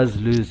he does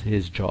lose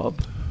his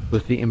job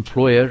with the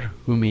employer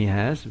whom he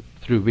has,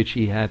 through which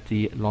he had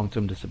the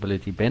long-term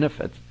disability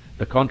benefit,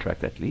 the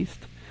contract at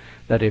least,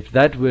 that if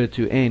that were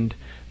to end,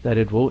 that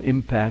it will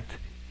impact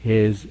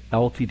his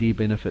LTD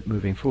benefit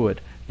moving forward.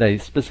 They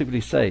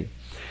specifically say,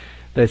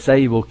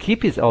 he will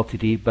keep his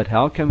LTD, but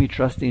how can we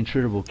trust the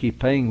insurer will keep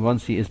paying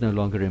once he is no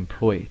longer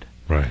employed?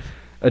 Right.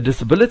 A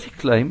disability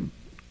claim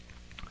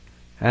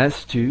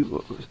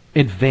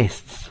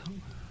invests,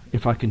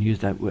 if I can use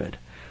that word,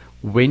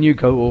 when you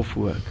go off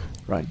work,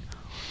 right?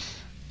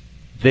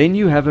 Then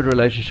you have a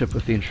relationship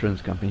with the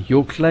insurance company.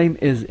 Your claim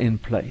is in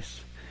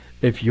place.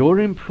 If your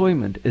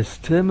employment is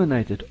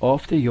terminated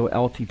after your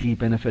LTD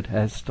benefit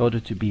has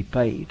started to be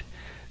paid,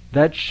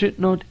 that should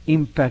not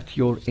impact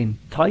your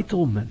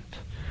entitlement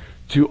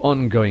to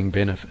ongoing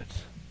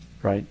benefits,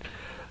 right?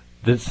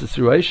 The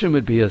situation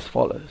would be as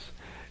follows.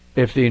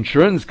 If the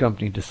insurance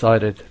company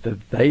decided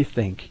that they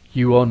think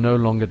you are no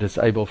longer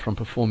disabled from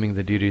performing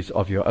the duties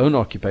of your own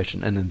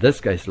occupation, and in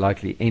this case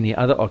likely any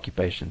other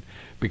occupation,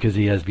 because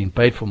he has been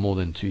paid for more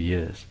than 2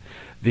 years,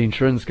 the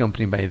insurance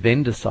company may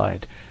then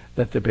decide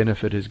that the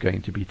benefit is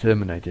going to be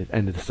terminated,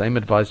 and the same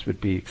advice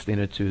would be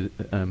extended to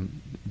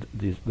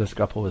this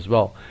couple as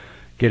well.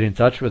 Get in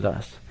touch with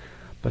us.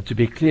 But to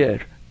be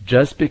clear,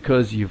 just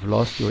because you've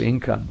lost your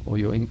income or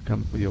your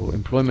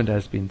employment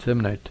has been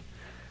terminated,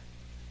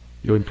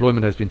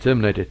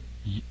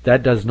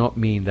 that does not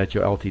mean that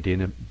your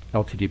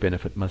LTD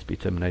benefit must be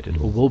terminated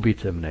or will be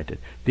terminated.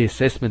 The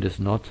assessment is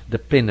not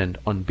dependent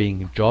on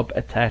being job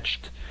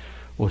attached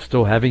or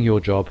still having your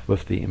job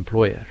with the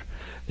employer.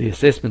 The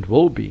assessment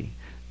will be,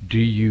 do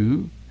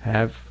you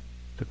have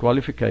the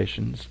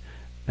qualifications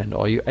and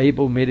are you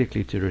able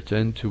medically to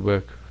return to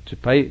work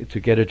to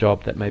get a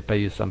job that may pay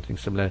you something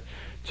similar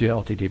to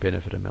your LTD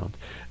benefit amount?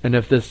 And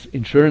if this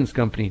insurance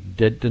company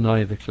did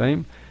deny the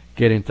claim,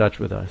 get in touch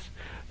with us.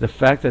 The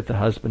fact that the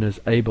husband is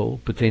able,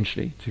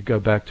 potentially, to go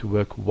back to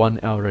work 1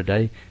 hour a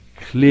day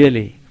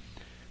clearly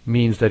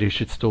means that he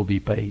should still be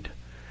paid.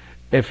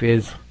 If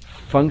his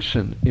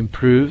function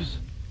improves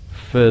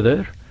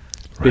further,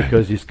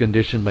 because his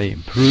condition may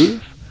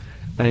improve,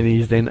 and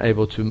he's then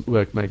able to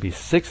work maybe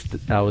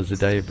 6 hours a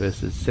day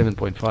versus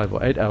 7.5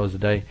 or 8 hours a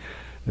day,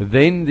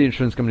 then the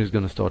insurance company is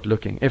going to start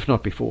looking, if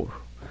not before,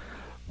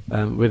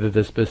 whether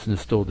this person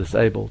is still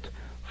disabled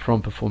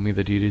from performing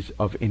the duties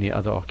of any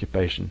other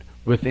occupation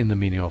within the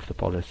meaning of the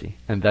policy.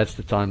 And that's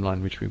the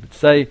timeline which we would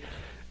say.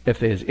 If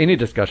there's any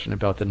discussion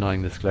about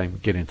denying this claim,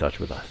 get in touch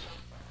with us.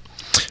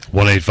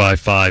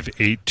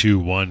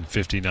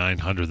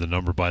 1-855-821-5900, the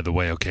number, by the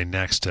way. Okay,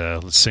 next,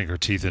 let's sink our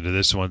teeth into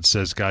this one. It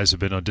says, guys have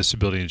been on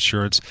disability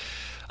insurance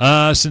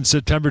since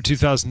September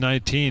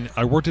 2019.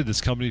 I worked at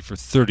this company for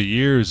 30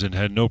 years and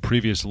had no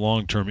previous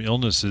long-term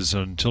illnesses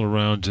until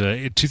around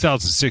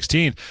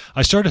 2016.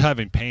 I started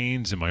having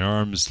pains in my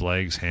arms,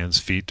 legs, hands,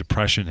 feet,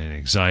 depression, and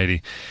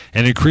anxiety,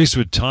 and increased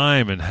with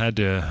time and had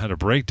a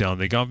breakdown.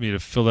 They got me to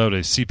fill out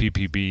a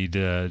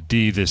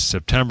CPPD this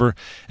September,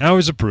 and I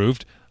was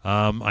approved.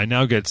 I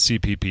now get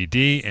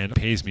CPPD and it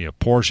pays me a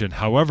portion.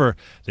 However,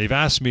 they've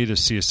asked me to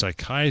see a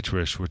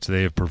psychiatrist, which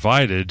they have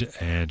provided,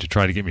 and to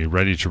try to get me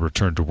ready to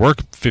return to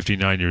work.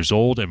 59 years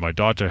old, and my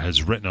doctor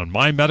has written on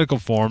my medical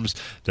forms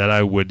that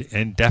I would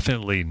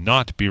indefinitely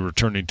not be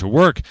returning to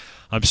work.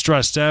 I'm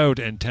stressed out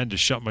and tend to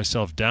shut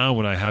myself down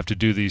when I have to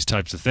do these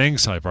types of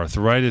things. I have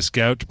arthritis,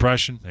 gout,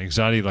 depression,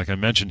 anxiety, like I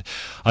mentioned.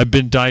 I've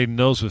been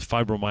diagnosed with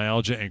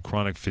fibromyalgia and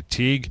chronic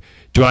fatigue.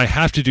 Do I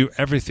have to do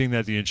everything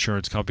that the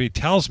insurance company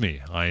tells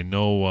me? I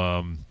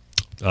know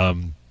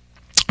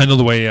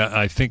the way.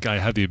 I think I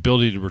have the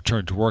ability to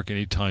return to work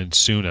anytime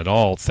soon at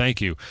all.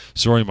 Thank you.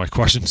 Sorry my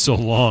question's so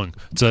long.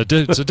 It's a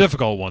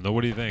difficult one, though.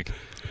 What do you think?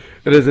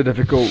 It is a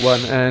difficult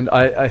one, and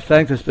I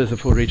thank this person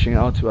for reaching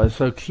out to us.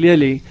 So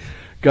clearly,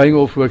 going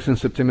off work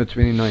since September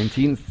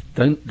 2019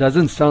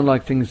 doesn't sound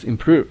like things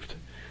improved.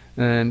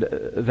 And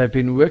they've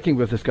been working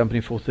with this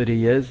company for 30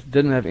 years,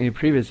 didn't have any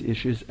previous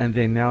issues, and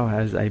then now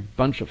has a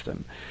bunch of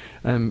them,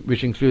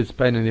 which includes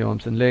pain in the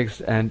arms and legs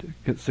and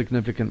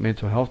significant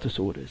mental health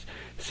disorders.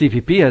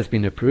 CPP has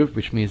been approved,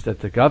 which means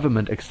that the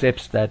government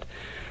accepts that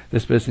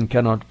this person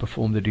cannot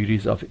perform the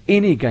duties of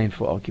any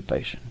gainful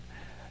occupation.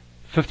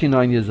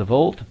 59 years of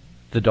old,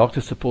 the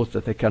doctor supports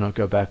that they cannot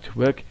go back to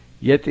work.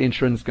 Yet the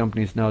insurance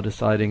company is now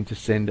deciding to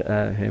send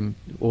him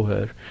or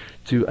her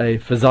to a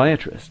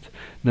physiatrist.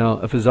 Now,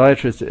 a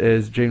physiatrist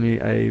is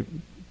generally a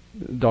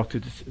doctor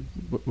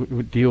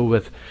would deal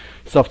with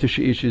soft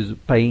tissue issues,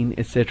 pain,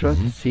 etc.,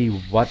 to see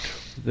what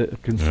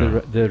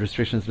the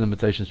restrictions and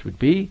limitations would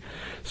be.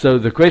 So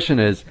the question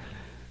is,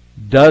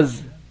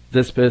 does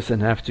this person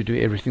have to do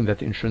everything that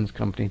the insurance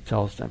company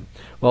tells them?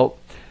 Well,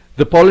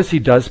 the policy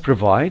does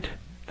provide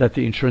that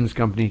the insurance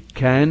company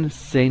can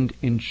send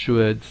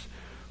insureds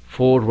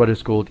for what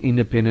is called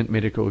independent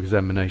medical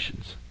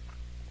examinations.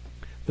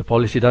 The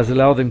policy does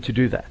allow them to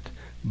do that,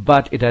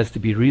 but it has to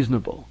be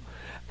reasonable.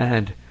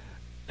 And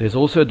there's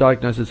also a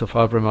diagnosis of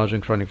fibromyalgia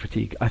and chronic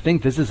fatigue. I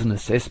think this is an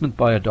assessment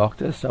by a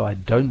doctor, so I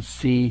don't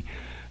see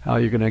how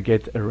you're going to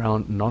get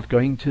around not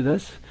going to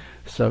this.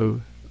 So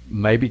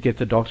maybe get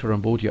the doctor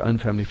on board, your own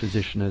family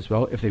physician as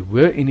well. If there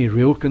were any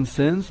real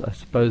concerns, I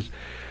suppose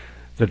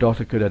the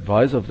doctor could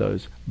advise of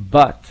those.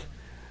 But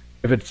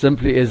if it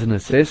simply is an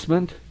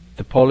assessment,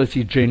 the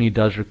policy generally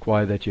does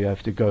require that you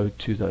have to go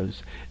to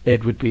those.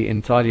 It would be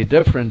entirely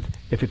different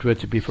if it were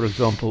to be, for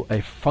example,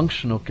 a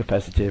functional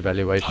capacity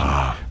evaluation.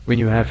 When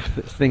you have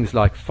things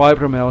like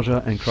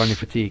fibromyalgia and chronic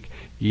fatigue,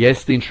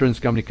 yes, the insurance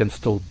company can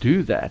still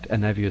do that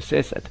and have you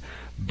assess it.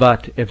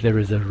 But if there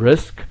is a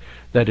risk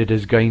that it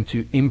is going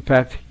to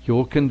impact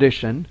your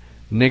condition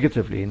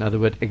negatively, in other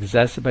words,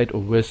 exacerbate or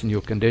worsen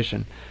your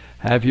condition,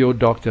 have your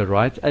doctor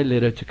write a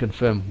letter to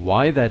confirm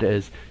why that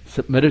is,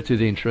 submit it to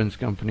the insurance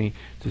company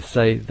to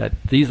say that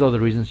these are the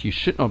reasons you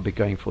should not be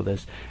going for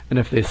this. And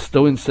if they're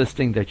still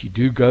insisting that you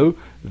do go,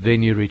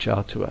 then you reach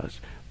out to us.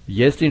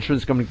 Yes, the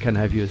insurance company can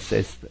have you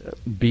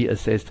be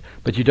assessed,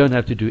 but you don't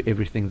have to do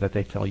everything that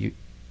they tell you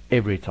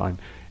every time.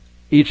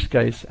 Each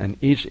case and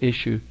each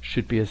issue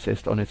should be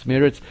assessed on its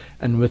merits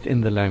and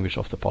within the language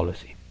of the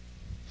policy.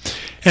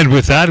 And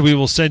with that, we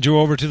will send you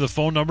over to the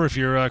phone number. If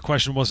your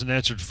question wasn't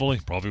answered fully,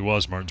 probably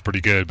was. Martin's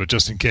pretty good, but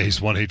just in case,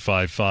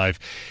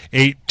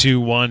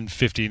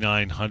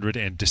 1-855-821-5900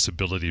 and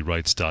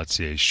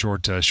disabilityrights.ca.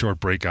 Short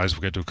break, guys.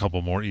 We'll get to a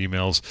couple more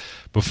emails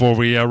before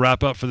we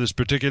wrap up for this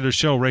particular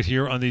show right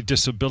here on the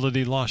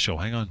Disability Law Show.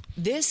 Hang on.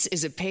 This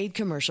is a paid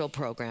commercial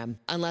program.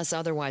 Unless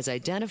otherwise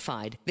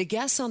identified, the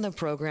guests on the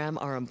program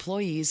are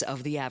employees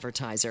of the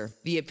advertiser.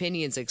 The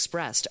opinions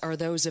expressed are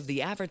those of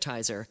the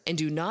advertiser and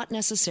do not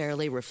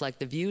necessarily reflect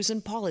the views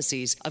and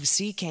policies of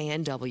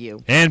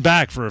CKNW. And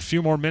back for a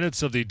few more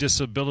minutes of the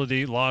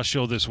Disability Law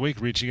Show this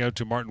week. Reaching out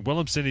to Martin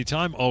Willems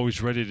anytime.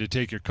 Always ready to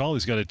take your call.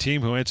 He's got a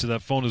team who answer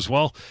that phone as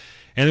well.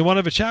 And they want to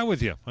have a chat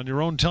with you on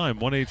your own time.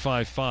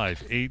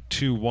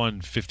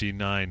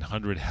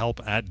 1-855-821-5900.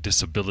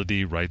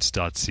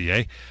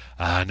 help@disabilityrights.ca.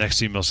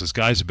 Next email says,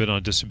 guys, I've been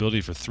on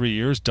disability for 3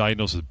 years,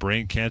 diagnosed with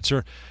brain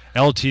cancer.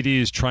 LTD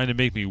is trying to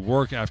make me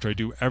work after I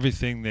do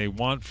everything they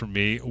want from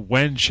me.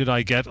 When should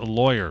I get a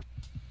lawyer?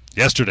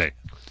 Yesterday.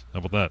 How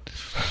about that?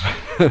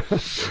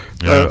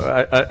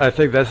 I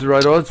think that's the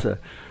right answer.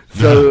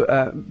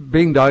 So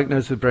being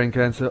diagnosed with brain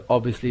cancer,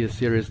 obviously a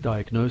serious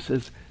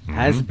diagnosis,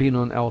 has been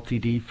on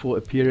LTD for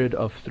a period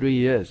of 3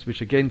 years,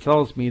 which again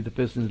tells me the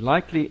person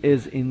likely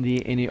is in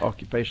the any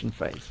occupation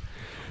phase.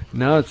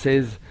 Now it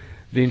says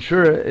the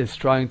insurer is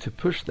trying to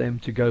push them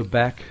to go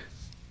back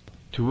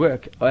to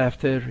work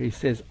after he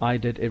says, I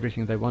did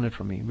everything they wanted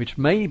from me, which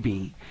may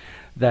be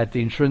that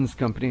the insurance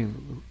company,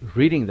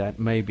 reading that,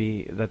 may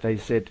be that they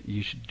said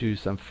you should do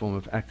some form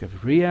of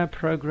active rehab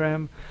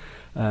program.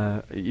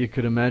 You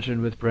could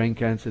imagine with brain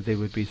cancer there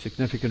would be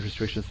significant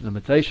restrictions and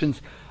limitations.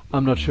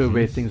 I'm not sure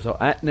where things are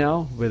at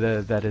now,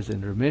 whether that is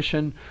in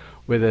remission,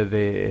 whether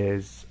there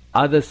is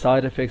other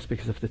side effects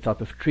because of the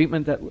type of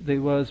treatment that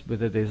there was,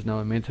 whether there's now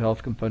a mental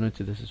health component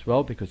to this as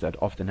well, because that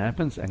often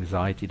happens,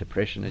 anxiety,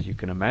 depression, as you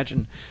can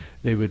imagine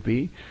there would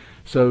be.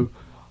 So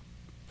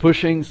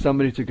pushing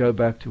somebody to go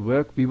back to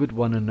work, we would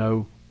want to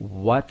know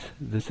what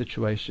the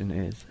situation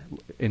is.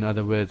 In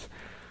other words,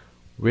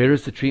 where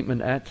is the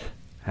treatment at?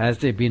 Has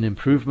there been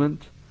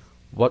improvement?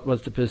 What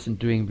was the person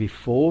doing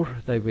before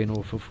they went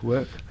off of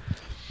work?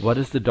 What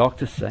is the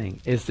doctor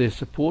saying? Is there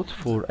support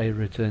for a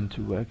return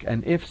to work?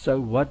 And if so,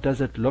 what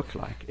does it look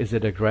like? Is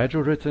it a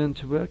gradual return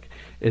to work?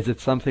 Is it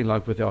something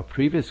like with our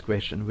previous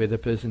question, where the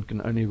person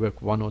can only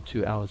work 1 or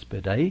 2 hours per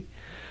day?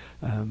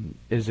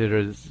 Is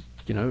there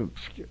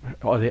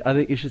are there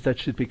other issues that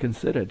should be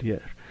considered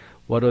here?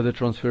 What are the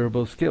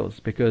transferable skills?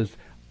 Because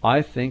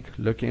I think,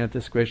 looking at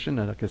this question,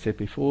 and like I said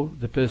before,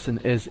 the person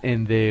is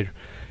in their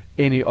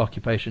any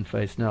occupation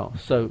phase now.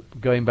 So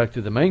going back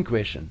to the main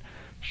question,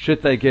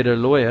 should they get a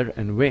lawyer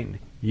and when?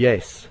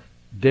 Yes,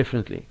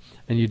 definitely.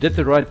 And you did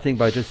the right thing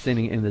by just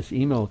sending in this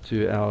email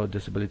to our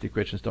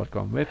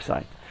disabilityquestions.com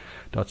website,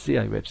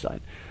 .ca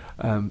website.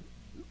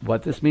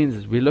 What this means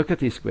is we look at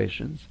these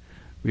questions,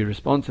 we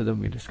respond to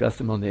them, we discuss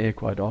them on the air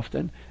quite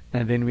often,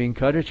 and then we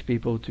encourage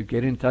people to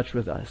get in touch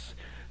with us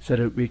so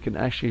that we can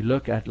actually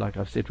look at, like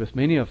I've said with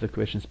many of the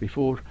questions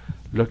before,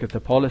 look at the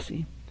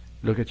policy,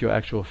 look at your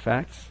actual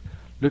facts,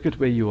 look at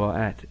where you are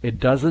at. It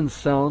doesn't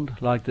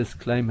sound like this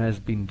claim has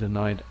been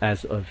denied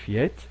as of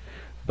yet,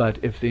 but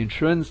if the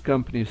insurance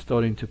company is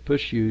starting to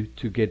push you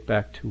to get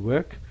back to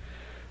work,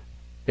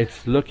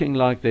 it's looking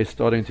like they're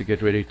starting to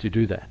get ready to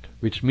do that,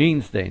 which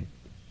means then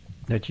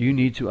that you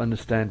need to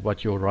understand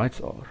what your rights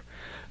are,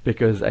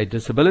 because a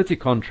disability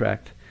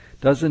contract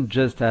doesn't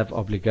just have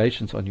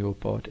obligations on your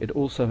part, it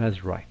also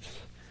has rights.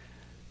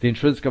 The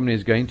insurance company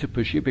is going to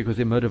push you because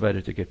they're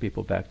motivated to get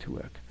people back to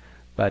work.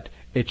 But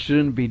it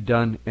shouldn't be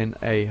done in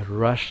a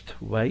rushed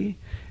way.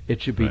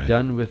 It should be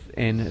done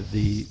within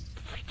the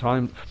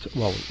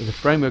the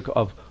framework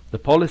of the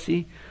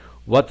policy,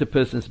 what the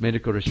person's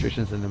medical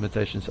restrictions and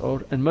limitations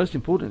are, and most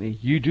importantly,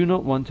 you do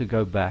not want to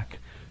go back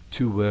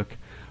to work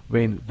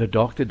when the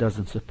doctor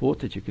doesn't support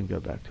that you can go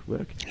back to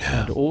work,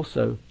 and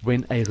also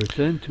when a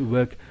return to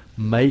work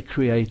may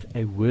create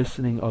a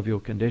worsening of your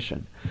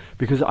condition.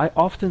 Because I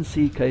often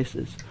see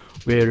cases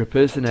where a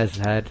person has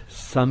had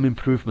some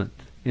improvement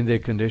in their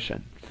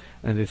condition,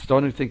 and they're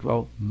starting to think,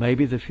 well,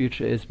 maybe the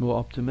future is more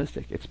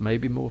optimistic, it's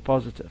maybe more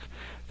positive.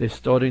 They're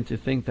starting to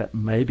think that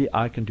maybe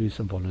I can do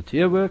some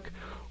volunteer work,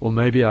 or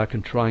maybe I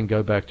can try and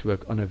go back to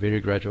work on a very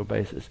gradual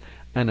basis.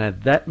 And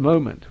at that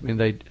moment, when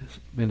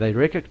they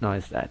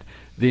recognize that,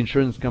 the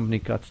insurance company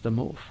cuts them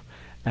off.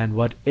 And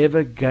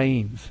whatever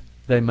gains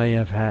they may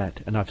have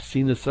had, and I've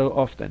seen this so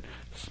often,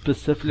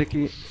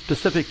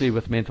 specifically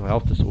with mental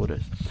health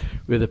disorders,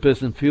 where the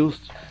person feels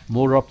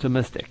more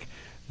optimistic,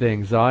 the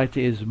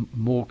anxiety is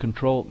more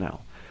controlled now.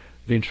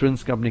 The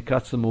insurance company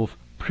cuts them off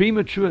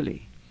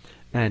prematurely,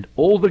 and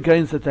all the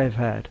gains that they've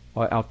had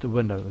are out the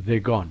window. They're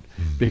gone,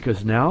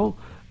 because now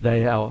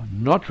they are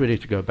not ready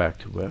to go back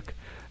to work.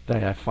 They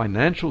have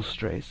financial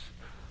stress.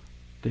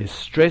 They're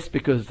stressed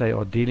because they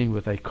are dealing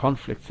with a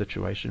conflict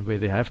situation where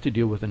they have to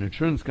deal with an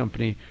insurance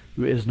company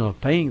who is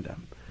not paying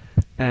them.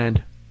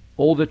 And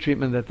all the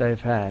treatment that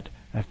they've had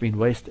have been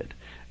wasted.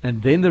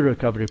 And then the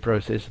recovery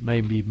process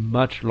may be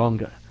much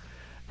longer.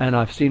 And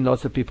I've seen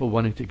lots of people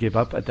wanting to give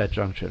up at that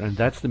juncture. And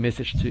that's the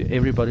message to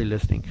everybody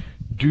listening.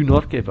 Do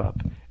not give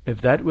up.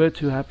 If that were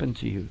to happen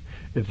to you,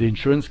 if the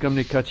insurance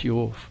company cuts you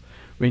off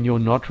when you're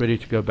not ready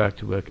to go back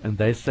to work, and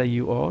they say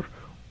you are,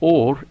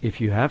 or if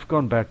you have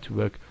gone back to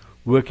work,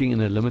 working in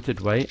a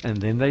limited way,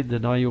 and then they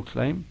deny your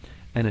claim,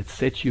 and it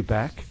sets you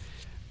back,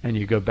 and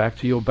you go back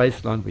to your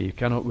baseline where you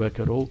cannot work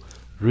at all,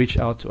 reach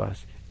out to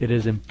us. It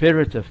is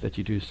imperative that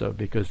you do so,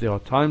 because there are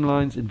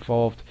timelines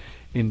involved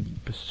in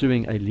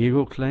pursuing a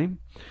legal claim.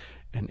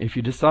 And if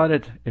you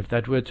decided, if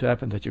that were to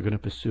happen, that you're going to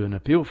pursue an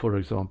appeal, for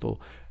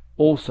example,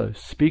 also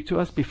speak to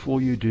us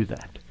before you do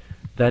that.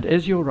 That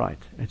is your right.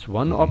 It's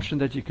one option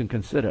that you can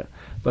consider,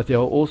 but there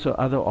are also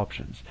other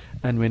options.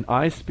 And when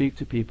I speak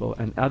to people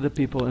and other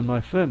people in my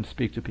firm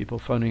speak to people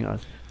phoning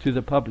us, to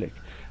the public,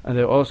 and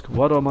they ask,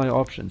 what are my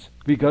options?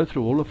 We go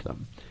through all of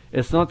them.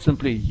 It's not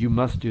simply you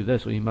must do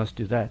this or you must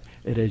do that.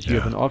 It is you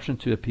have an option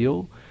to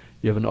appeal,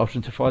 you have an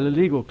option to file a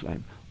legal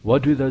claim.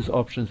 What do those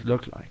options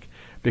look like?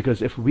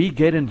 Because if we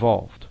get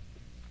involved,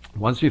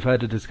 once we've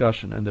had a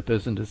discussion and the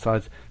person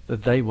decides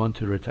that they want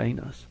to retain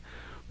us,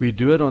 we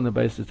do it on the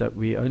basis that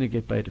we only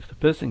get paid if the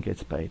person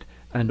gets paid.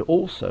 And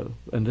also,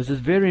 and this is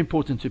very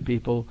important to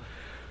people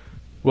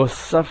who are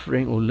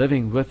suffering or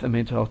living with a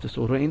mental health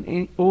disorder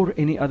or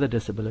any other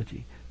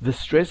disability, the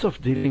stress of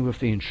dealing with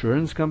the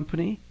insurance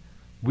company,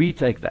 we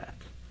take that.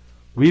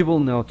 We will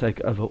now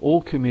take over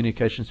all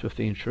communications with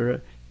the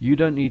insurer. You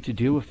don't need to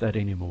deal with that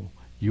anymore.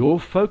 Your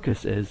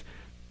focus is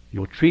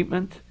your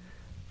treatment,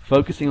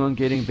 focusing on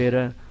getting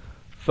better,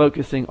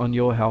 focusing on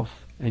your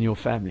health and your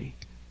family.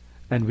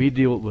 And we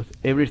deal with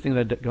everything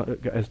that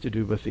has to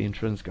do with the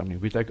insurance company.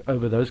 We take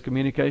over those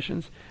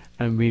communications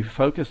and we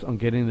focus on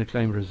getting the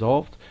claim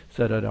resolved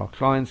so that our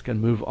clients can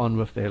move on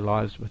with their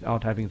lives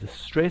without having the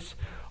stress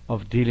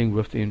of dealing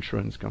with the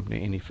insurance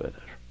company any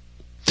further.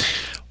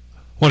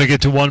 Want to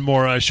get to one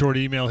more short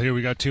email here.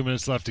 We got 2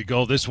 minutes left to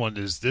go. This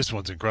one's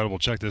incredible.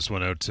 Check this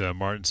one out.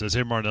 Martin says,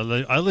 "Hey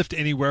Martin, I lift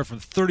anywhere from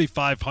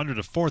 3,500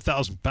 to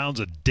 4,000 pounds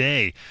a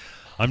day.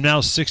 I'm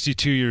now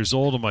 62 years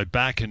old and my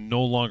back can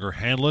no longer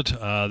handle it.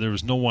 There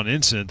was no one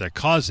incident that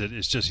caused it.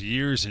 It's just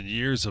years and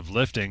years of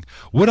lifting.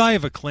 Would I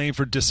have a claim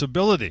for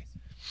disability?"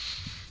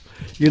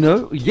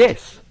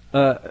 Yes.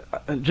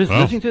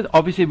 Listening to it,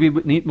 obviously we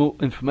would need more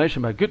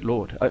information, but good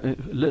Lord,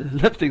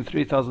 lifting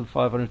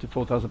 3,500 to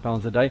 4,000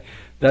 pounds a day,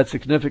 that's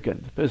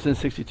significant. The person is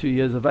 62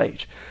 years of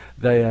age.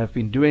 They have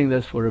been doing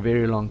this for a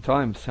very long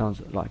time,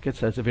 sounds like it,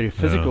 so it's a very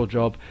physical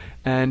job.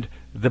 And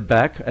the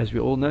back, as we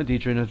all know,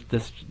 degenerative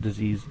disc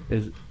disease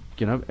is,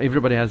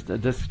 everybody has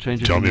disc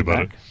changes in the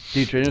back.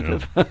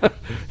 Degenerative,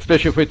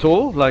 especially if we're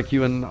tall, like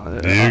you and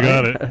you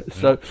got it.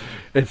 So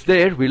it's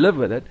there, we live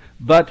with it,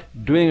 but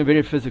doing a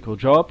very physical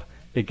job,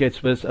 it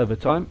gets worse over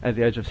time. At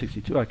the age of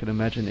 62, I can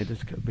imagine it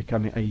is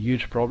becoming a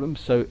huge problem.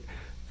 So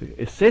the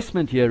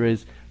assessment here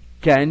is,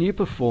 can you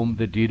perform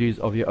the duties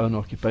of your own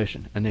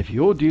occupation? And if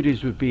your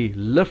duties would be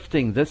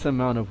lifting this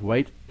amount of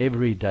weight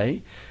every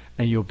day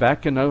and your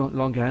back can no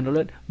longer handle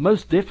it,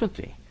 most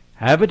definitely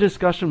have a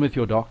discussion with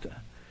your doctor.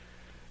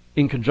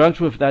 In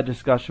conjunction with that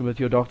discussion with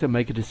your doctor,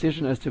 make a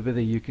decision as to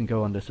whether you can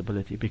go on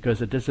disability,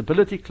 because a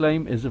disability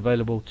claim is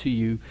available to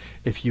you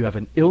if you have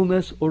an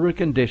illness or a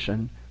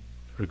condition,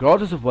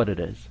 regardless of what it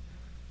is,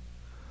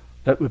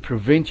 that would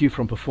prevent you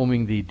from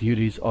performing the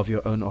duties of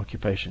your own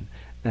occupation.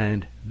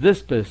 And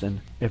this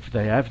person, if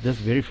they have this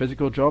very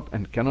physical job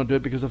and cannot do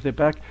it because of their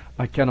back,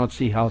 I cannot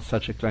see how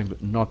such a claim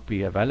would not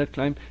be a valid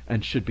claim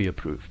and should be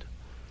approved.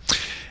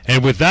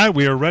 And with that,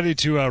 we are ready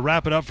to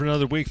wrap it up for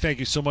another week. Thank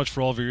you so much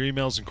for all of your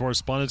emails and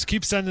correspondence.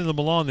 Keep sending them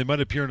along. They might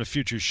appear in a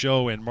future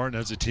show, and Martin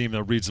has a team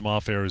that reads them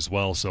off air as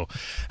well. So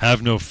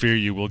have no fear,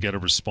 you will get a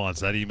response.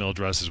 That email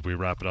address as we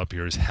wrap it up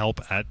here is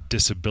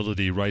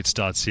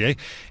help@disabilityrights.ca.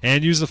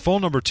 And use the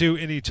phone number, too,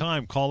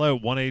 anytime. Call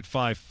out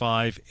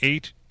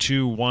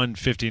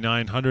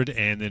 1-855-821-5900.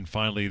 And then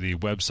finally, the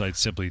website,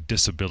 simply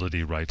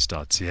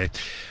disabilityrights.ca.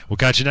 We'll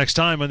catch you next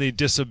time on the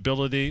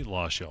Disability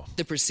Law Show.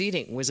 The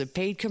proceeding was a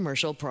paid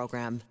commercial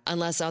program.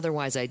 Unless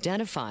otherwise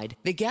identified,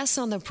 the guests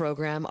on the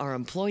program are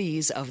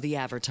employees of the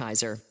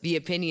advertiser. The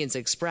opinions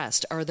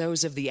expressed are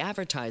those of the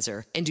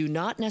advertiser and do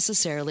not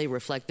necessarily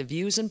reflect the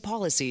views and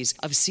policies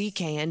of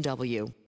CKNW.